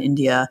Africa and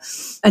India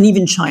and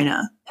even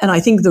China. And I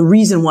think the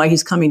reason why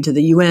he's coming to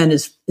the UN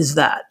is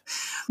that.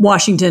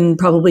 Washington,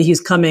 probably he's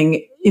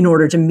coming in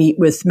order to meet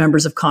with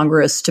members of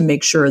Congress to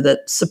make sure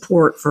that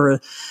support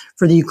for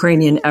the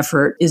Ukrainian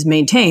effort is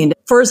maintained.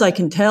 As far as I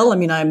can tell,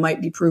 I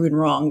might be proven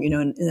wrong, in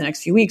the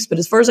next few weeks, but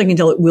as far as I can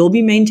tell, it will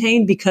be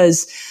maintained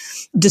because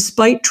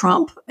despite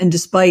Trump and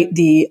despite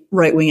the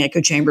right-wing echo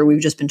chamber we've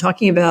just been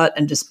talking about,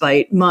 and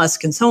despite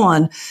Musk and so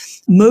on,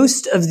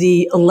 most of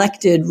the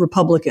elected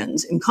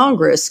Republicans in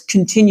Congress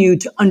continue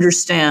to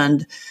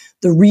understand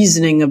the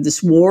reasoning of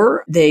this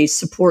war. They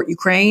support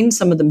Ukraine.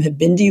 Some of them have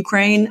been to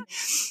Ukraine.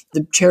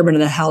 The chairman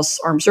of the House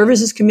Armed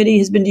Services Committee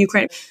has been to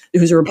Ukraine,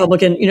 who's a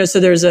Republican. So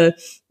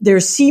there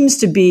seems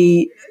to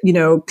be,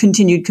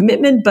 continued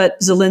commitment, but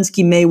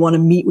Zelensky may want to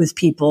meet with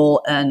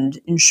people and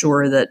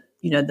ensure that,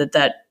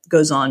 that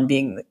goes on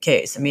being the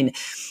case.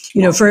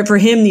 For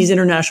him, these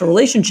international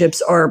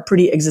relationships are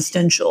pretty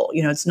existential.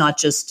 It's not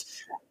just,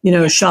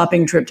 a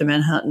shopping trip to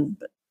Manhattan,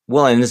 but.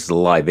 Well, and this is a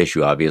live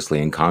issue,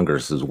 obviously, in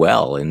Congress as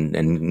well, and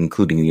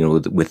including,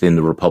 within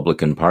the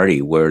Republican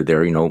Party, where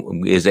there,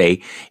 is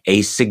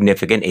a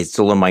significant, it's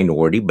still a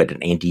minority, but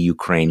an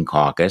anti-Ukraine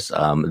caucus.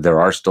 There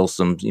are still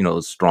some,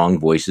 strong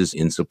voices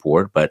in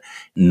support, but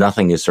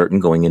nothing is certain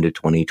going into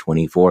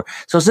 2024.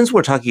 So since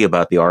we're talking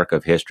about the arc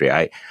of history,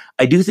 I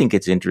do think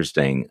it's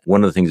interesting.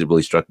 One of the things that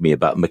really struck me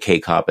about McKay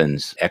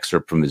Coppin's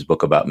excerpt from his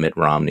book about Mitt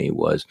Romney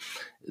was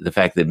the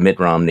fact that Mitt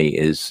Romney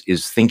is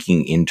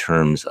thinking in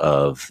terms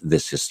of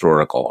this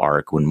historical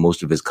arc when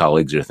most of his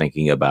colleagues are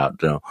thinking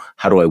about,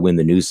 how do I win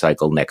the news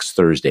cycle next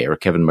Thursday? Or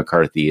Kevin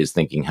McCarthy is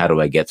thinking, how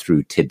do I get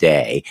through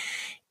today?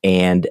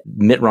 And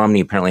Mitt Romney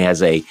apparently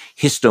has a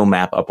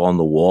histomap up on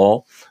the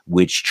wall,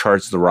 which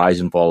charts the rise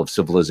and fall of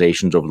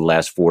civilizations over the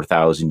last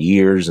 4,000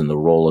 years and the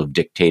role of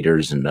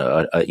dictators and,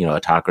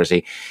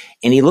 autocracy.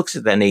 And he looks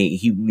at that and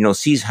he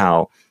sees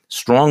how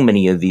strong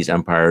many of these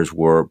empires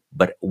were,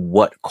 but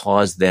what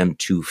caused them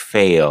to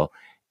fail,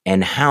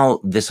 and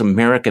how this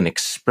American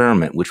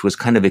experiment, which was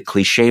kind of a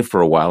cliche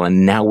for a while,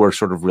 and now we're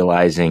sort of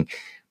realizing,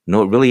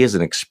 no, it really is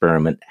an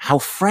experiment, how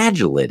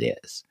fragile it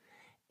is.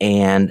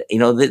 And,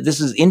 this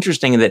is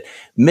interesting that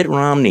Mitt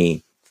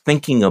Romney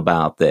thinking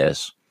about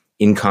this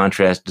in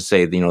contrast to,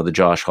 say, the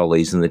Josh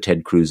Hawleys and the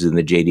Ted Cruzes and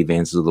the J.D.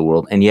 Vances of the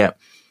world. And yet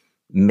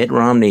Mitt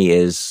Romney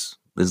is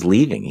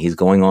leaving. He's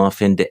going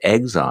off into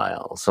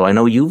exile. So I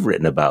know you've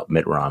written about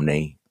Mitt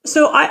Romney.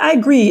 So I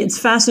agree. It's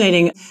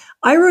fascinating.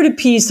 I wrote a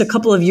piece a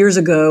couple of years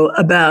ago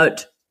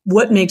about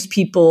what makes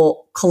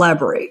people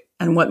collaborate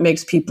and what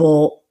makes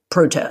people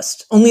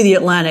protest. Only the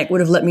Atlantic would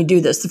have let me do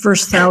this. The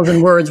first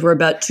 1,000 words were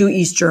about two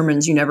East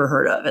Germans you never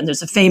heard of. And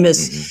there's a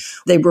famous,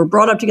 they were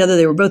brought up together.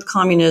 They were both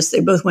communists.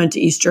 They both went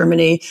to East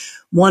Germany.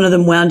 One of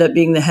them wound up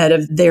being the head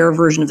of their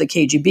version of the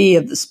KGB,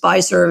 of the spy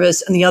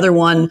service. And the other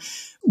one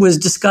was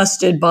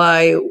disgusted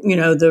by,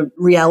 the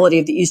reality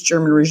of the East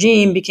German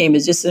regime, became a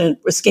dissident,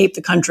 escaped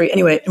the country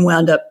anyway, and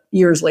wound up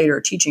years later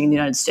teaching in the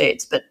United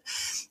States. But,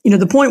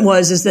 the point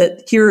is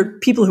that here are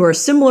people who are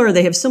similar,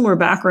 they have similar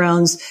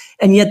backgrounds,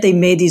 and yet they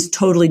made these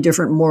totally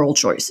different moral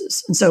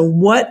choices. And so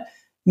what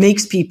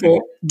makes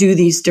people do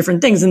these different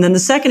things? And then the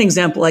second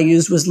example I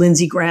used was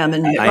Lindsey Graham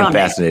and Mitt Romney. I'm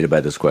fascinated by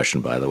this question,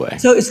 by the way.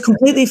 So it's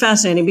completely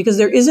fascinating because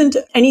there isn't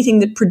anything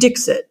that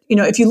predicts it.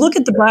 If you look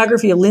at the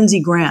biography of Lindsey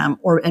Graham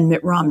and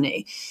Mitt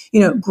Romney,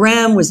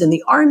 Graham was in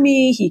the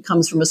army. He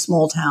comes from a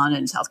small town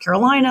in South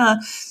Carolina.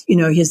 He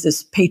has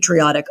this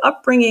patriotic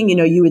upbringing.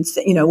 You would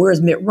say,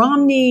 whereas Mitt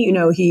Romney,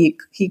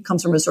 he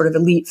comes from a sort of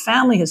elite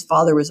family. His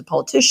father was a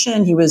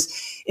politician. He was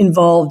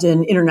involved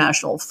in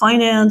international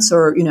finance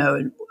or,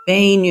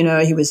 Bain,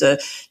 he was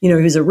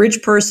a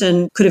rich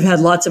person, could have had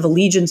lots of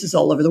allegiances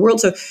all over the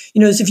world. So,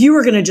 if you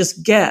were going to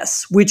just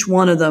guess which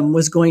one of them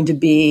was going to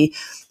be,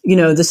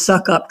 the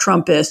suck up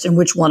Trumpist and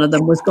which one of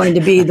them was going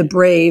to be the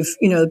brave,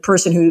 the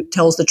person who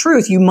tells the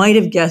truth, you might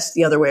have guessed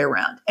the other way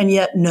around. And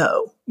yet,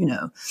 no,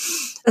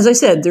 as I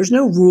said, there's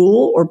no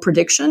rule or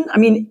prediction.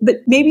 But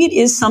maybe it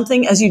is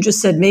something, as you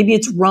just said, maybe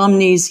it's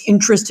Romney's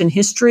interest in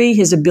history,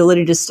 his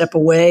ability to step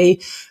away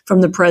from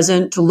the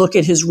present, to look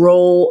at his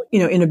role,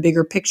 in a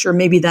bigger picture.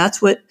 Maybe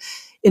that's what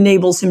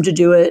enables him to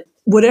do it.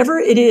 Whatever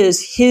it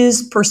is,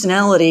 his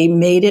personality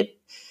made it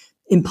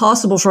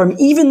impossible for him,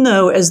 even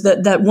though, as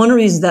that one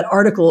reason that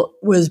article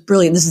was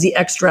brilliant. This is the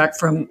extract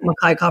from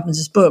Mackay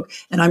Coppins' book.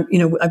 And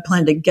I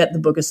plan to get the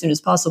book as soon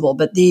as possible.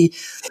 But the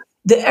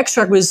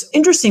extract was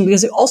interesting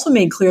because it also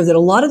made clear that a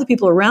lot of the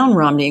people around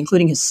Romney,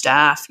 including his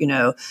staff,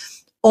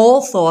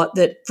 all thought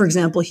that, for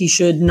example, he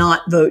should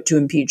not vote to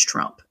impeach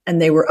Trump. And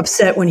they were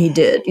upset when he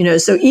did,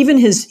 so even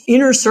his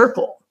inner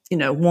circle,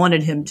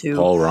 wanted him to.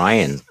 Paul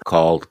Ryan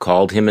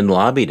called him and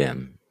lobbied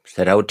him,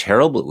 said how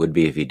terrible it would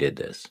be if he did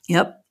this.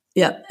 Yep.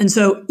 And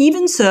so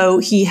even so,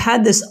 he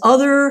had this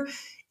other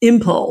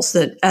impulse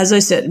that, as I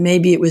said,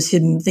 maybe it was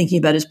him thinking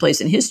about his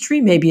place in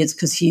history. Maybe it's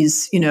because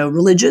he's,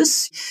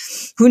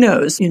 religious. Who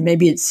knows?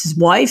 Maybe it's his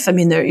wife.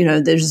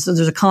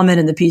 There's a comment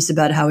in the piece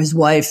about how his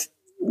wife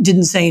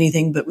didn't say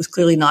anything, but was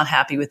clearly not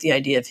happy with the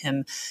idea of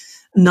him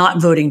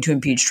not voting to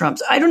impeach Trump.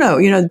 So I don't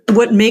know,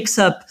 what makes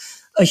up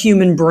a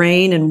human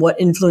brain and what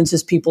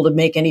influences people to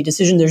make any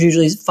decision. There's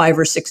usually 5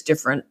 or 6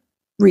 different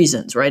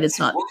reasons, right? It's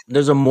not.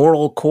 There's a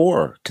moral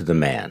core to the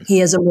man. He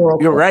has a moral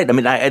core. You're right.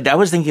 I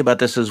was thinking about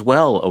this as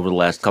well over the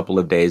last couple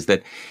of days,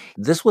 that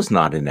this was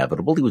not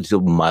inevitable. He was a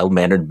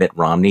mild-mannered Mitt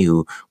Romney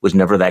who was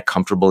never that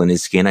comfortable in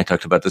his skin. I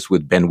talked about this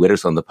with Ben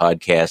Wittes on the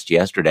podcast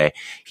yesterday.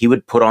 He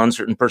would put on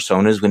certain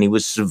personas when he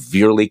was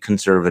severely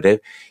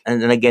conservative.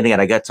 And then again,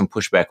 I got some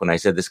pushback when I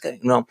said this guy,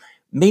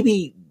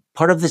 maybe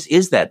part of this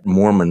is that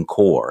Mormon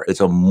core. It's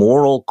a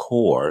moral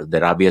core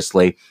that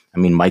obviously,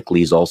 Mike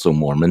Lee's also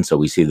Mormon, so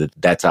we see that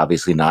that's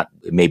obviously not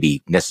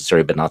maybe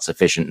necessary, but not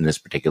sufficient in this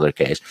particular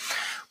case.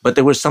 But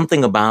there was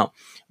something about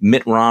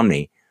Mitt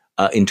Romney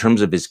in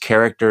terms of his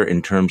character,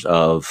 in terms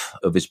of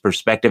his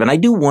perspective. And I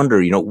do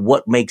wonder,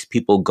 what makes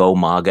people go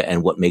MAGA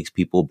and what makes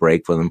people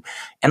break for them.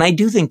 And I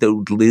do think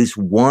that at least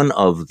one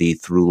of the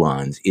through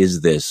lines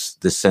is this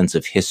sense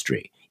of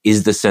history,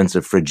 is the sense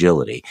of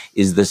fragility,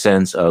 is the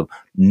sense of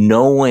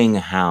knowing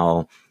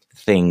how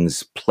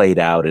things played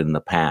out in the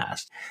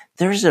past.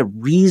 There's a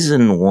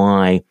reason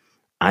why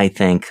I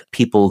think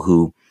people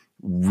who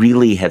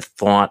really have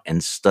thought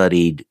and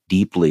studied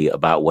deeply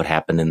about what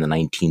happened in the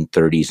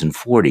 1930s and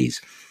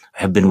 40s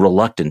have been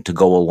reluctant to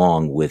go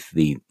along with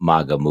the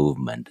MAGA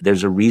movement.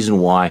 There's a reason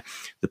why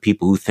the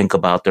people who think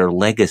about their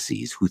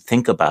legacies, who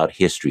think about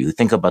history, who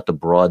think about the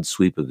broad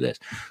sweep of this,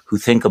 who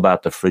think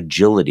about the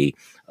fragility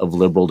of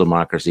liberal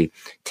democracy,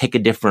 take a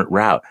different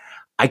route.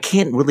 I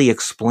can't really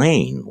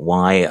explain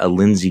why a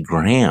Lindsey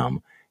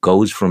Graham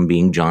goes from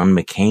being John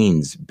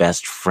McCain's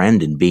best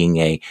friend and being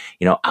a,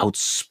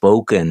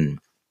 outspoken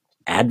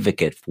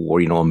advocate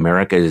for,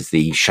 America is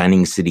the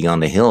shining city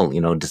on the hill,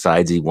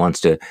 decides he wants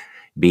to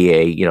be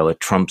a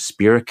Trump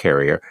spear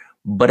carrier.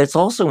 But it's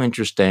also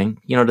interesting,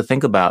 to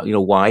think about,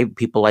 why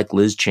people like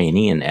Liz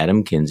Cheney and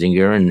Adam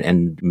Kinzinger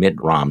and Mitt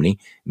Romney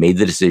made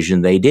the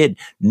decision they did,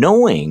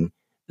 knowing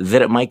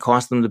that it might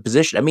cost them the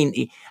position. I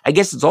mean, I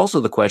guess it's also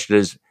the question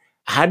is,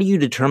 how do you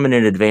determine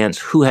in advance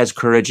who has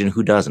courage and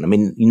who doesn't? I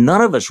mean,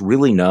 none of us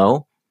really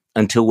know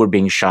until we're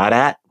being shot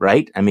at,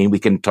 right? I mean, we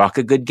can talk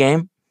a good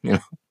game,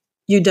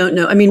 You don't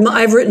know. I mean,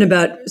 I've written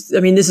about,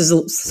 this is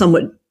a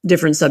somewhat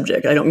different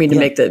subject. I don't mean to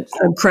make the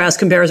crass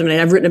comparison.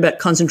 I've written about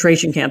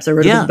concentration camps. I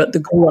wrote about the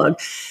Gulag.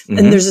 Mm-hmm.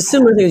 And there's a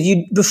similar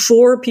thing.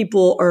 Before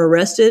people are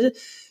arrested,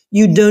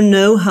 you don't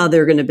know how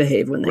they're going to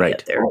behave when they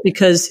get there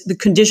because the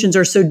conditions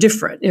are so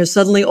different.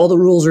 Suddenly all the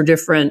rules are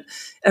different.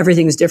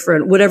 Everything's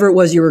different. Whatever it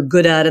was you were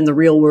good at in the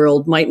real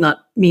world might not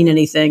mean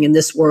anything in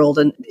this world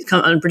and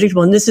become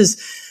unpredictable. And this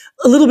is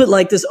a little bit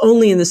like this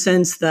only in the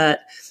sense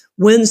that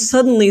when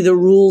suddenly the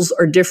rules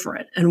are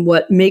different and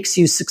what makes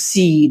you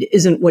succeed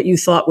isn't what you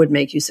thought would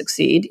make you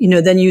succeed,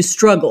 then you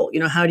struggle.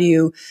 How do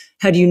you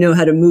know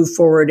how to move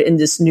forward in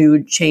this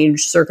new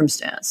changed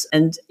circumstance?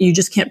 And you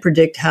just can't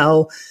predict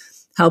how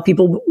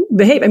people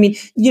behave. I mean,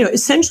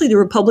 essentially the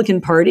Republican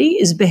Party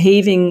is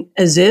behaving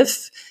as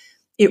if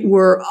it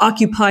were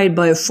occupied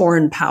by a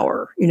foreign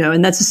power,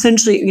 and that's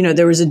essentially,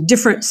 there was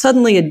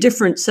suddenly a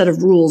different set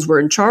of rules were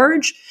in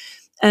charge.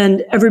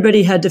 And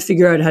everybody had to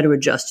figure out how to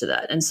adjust to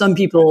that. And some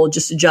people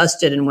just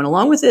adjusted and went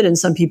along with it. And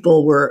some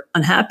people were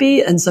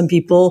unhappy and some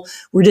people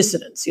were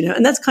dissidents,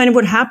 and that's kind of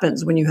what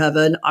happens when you have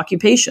an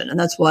occupation. And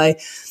that's why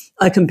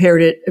I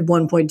compared it at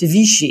one point to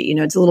Vichy.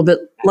 It's a little bit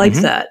like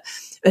that.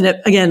 And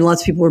again,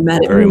 lots of people were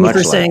mad at me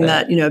for saying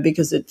that,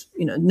 because it's,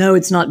 no,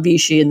 it's not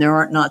Vichy and there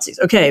aren't Nazis.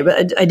 Okay.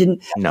 But I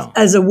didn't,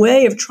 as a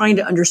way of trying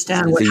to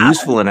understand what happened. It's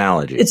a useful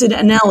analogy. It's an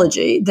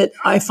analogy that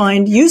I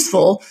find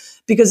useful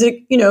because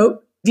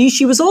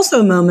Vichy was also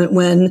a moment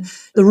when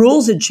the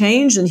rules had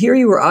changed and here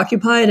you were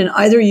occupied and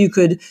either you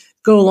could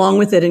go along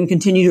with it and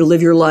continue to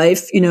live your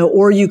life,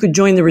 or you could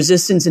join the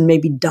resistance and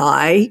maybe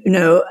die,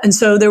 and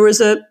so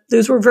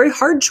those were very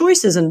hard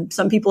choices and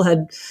some people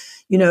had,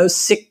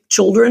 sick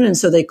children and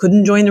so they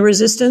couldn't join the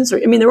resistance.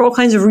 There were all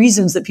kinds of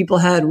reasons that people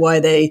had why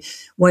they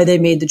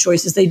made the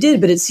choices they did.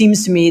 But it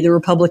seems to me the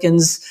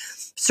Republicans,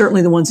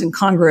 certainly the ones in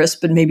Congress,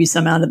 but maybe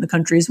some out in the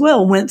country as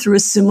well, went through a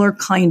similar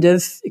kind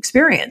of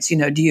experience.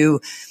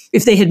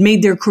 If they had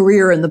made their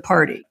career in the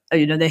party,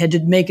 they had to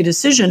make a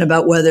decision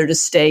about whether to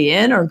stay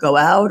in or go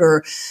out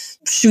or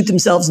shoot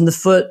themselves in the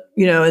foot,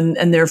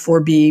 and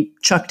therefore be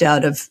chucked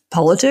out of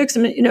politics.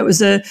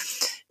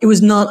 It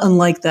was not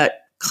unlike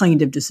that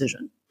kind of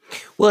decision.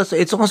 Well,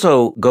 it's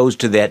also goes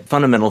to that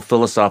fundamental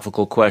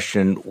philosophical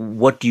question,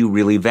 what do you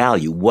really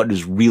value? What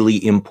is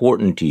really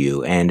important to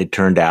you? And it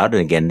turned out, and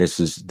again,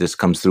 this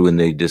comes through in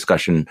the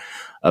discussion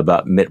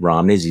about Mitt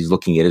Romney as he's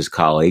looking at his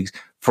colleagues.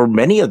 For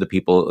many of the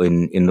people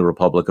in the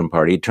Republican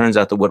Party, it turns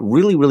out that what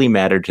really, really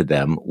mattered to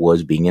them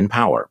was being in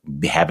power,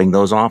 having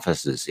those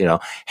offices,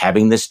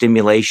 having the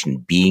stimulation,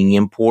 being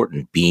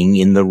important, being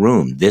in the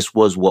room. This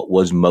was what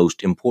was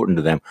most important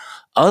to them.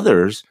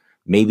 Others,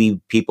 maybe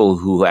people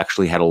who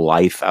actually had a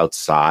life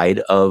outside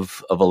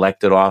of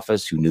elected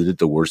office, who knew that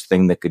the worst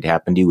thing that could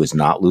happen to you was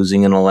not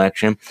losing an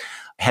election,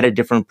 had a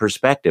different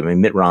perspective.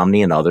 Mitt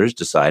Romney and others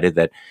decided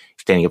that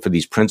standing up for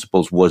these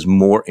principles was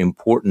more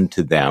important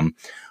to them.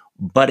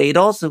 But it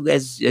also,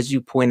 as you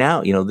point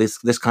out,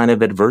 this kind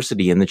of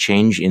adversity and the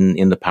change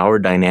in the power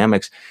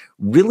dynamics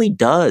really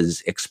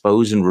does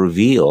expose and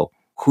reveal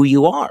who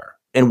you are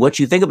and what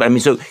you think about.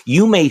 So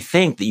you may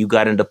think that you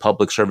got into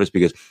public service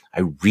because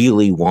I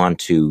really want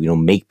to,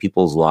 make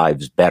people's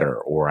lives better,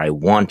 or I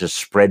want to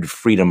spread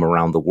freedom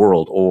around the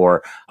world,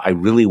 or I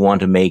really want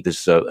to make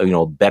this,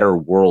 a better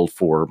world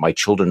for my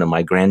children and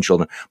my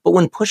grandchildren. But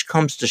when push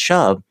comes to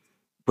shove,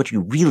 what you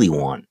really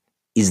want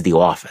is the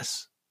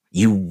office.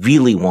 You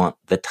really want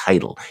the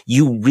title.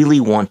 You really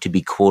want to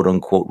be quote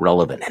unquote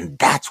relevant. And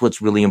that's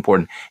what's really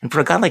important. And for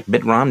a guy like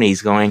Mitt Romney,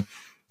 he's going,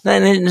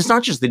 and it's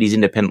not just that he's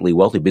independently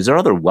wealthy, because there are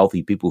other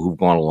wealthy people who've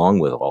gone along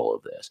with all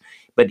of this.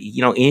 But,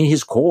 in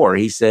his core,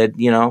 he said,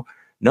 no,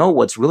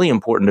 what's really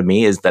important to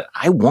me is that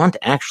I want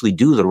to actually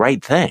do the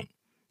right thing.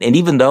 And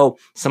even though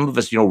some of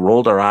us,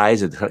 rolled our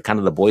eyes at kind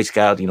of the Boy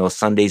Scout,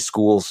 Sunday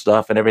school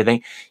stuff and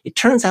everything, it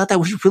turns out that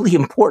was really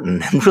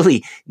important and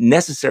really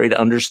necessary to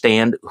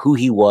understand who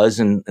he was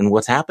and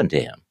what's happened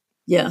to him.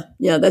 Yeah,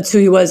 that's who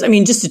he was.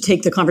 Just to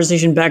take the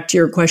conversation back to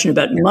your question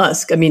about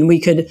Musk, we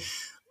could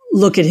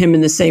look at him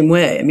in the same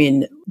way.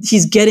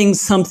 He's getting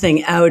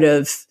something out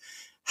of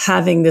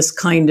having this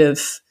kind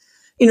of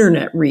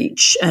internet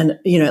reach, and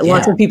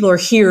lots of people are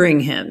hearing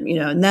him,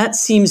 and that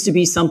seems to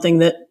be something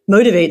that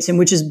motivates him,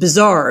 which is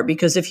bizarre,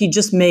 because if he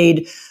just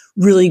made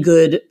really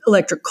good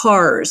electric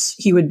cars,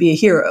 he would be a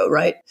hero,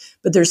 right?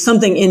 But there's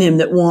something in him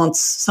that wants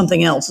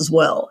something else as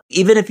well.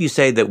 Even if you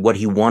say that what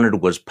he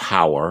wanted was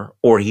power,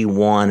 or he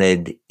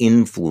wanted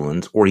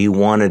influence, or he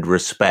wanted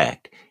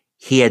respect,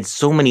 he had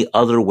so many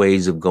other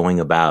ways of going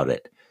about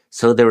it.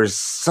 So there is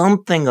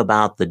something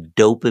about the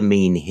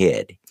dopamine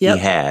hit he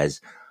has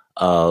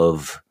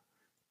of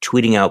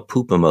tweeting out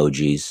poop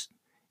emojis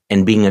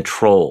and being a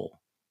troll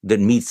that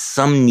meets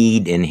some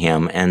need in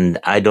him. And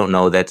I don't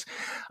know,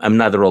 I'm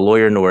neither a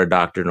lawyer nor a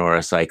doctor nor a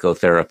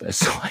psychotherapist,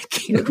 so I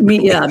can't. Me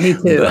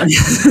too.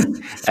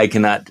 I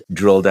cannot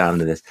drill down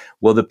into this.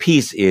 Well, the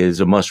piece is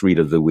a must-read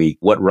of the week,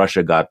 What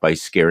Russia Got by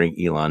Scaring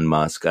Elon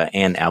Musk.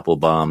 And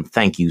Applebaum,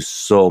 thank you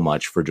so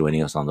much for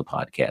joining us on the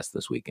podcast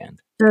this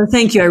weekend.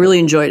 Thank you. I really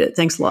enjoyed it.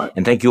 Thanks a lot.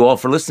 And thank you all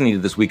for listening to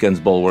this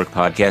weekend's Bulwark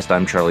Podcast.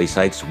 I'm Charlie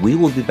Sykes. We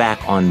will be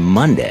back on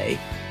Monday,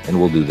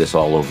 and we'll do this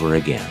all over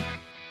again.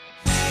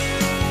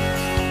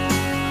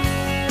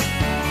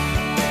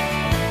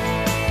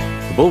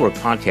 The Bulwark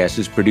Podcast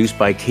is produced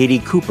by Katie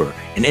Cooper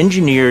and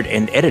engineered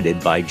and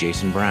edited by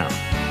Jason Brown.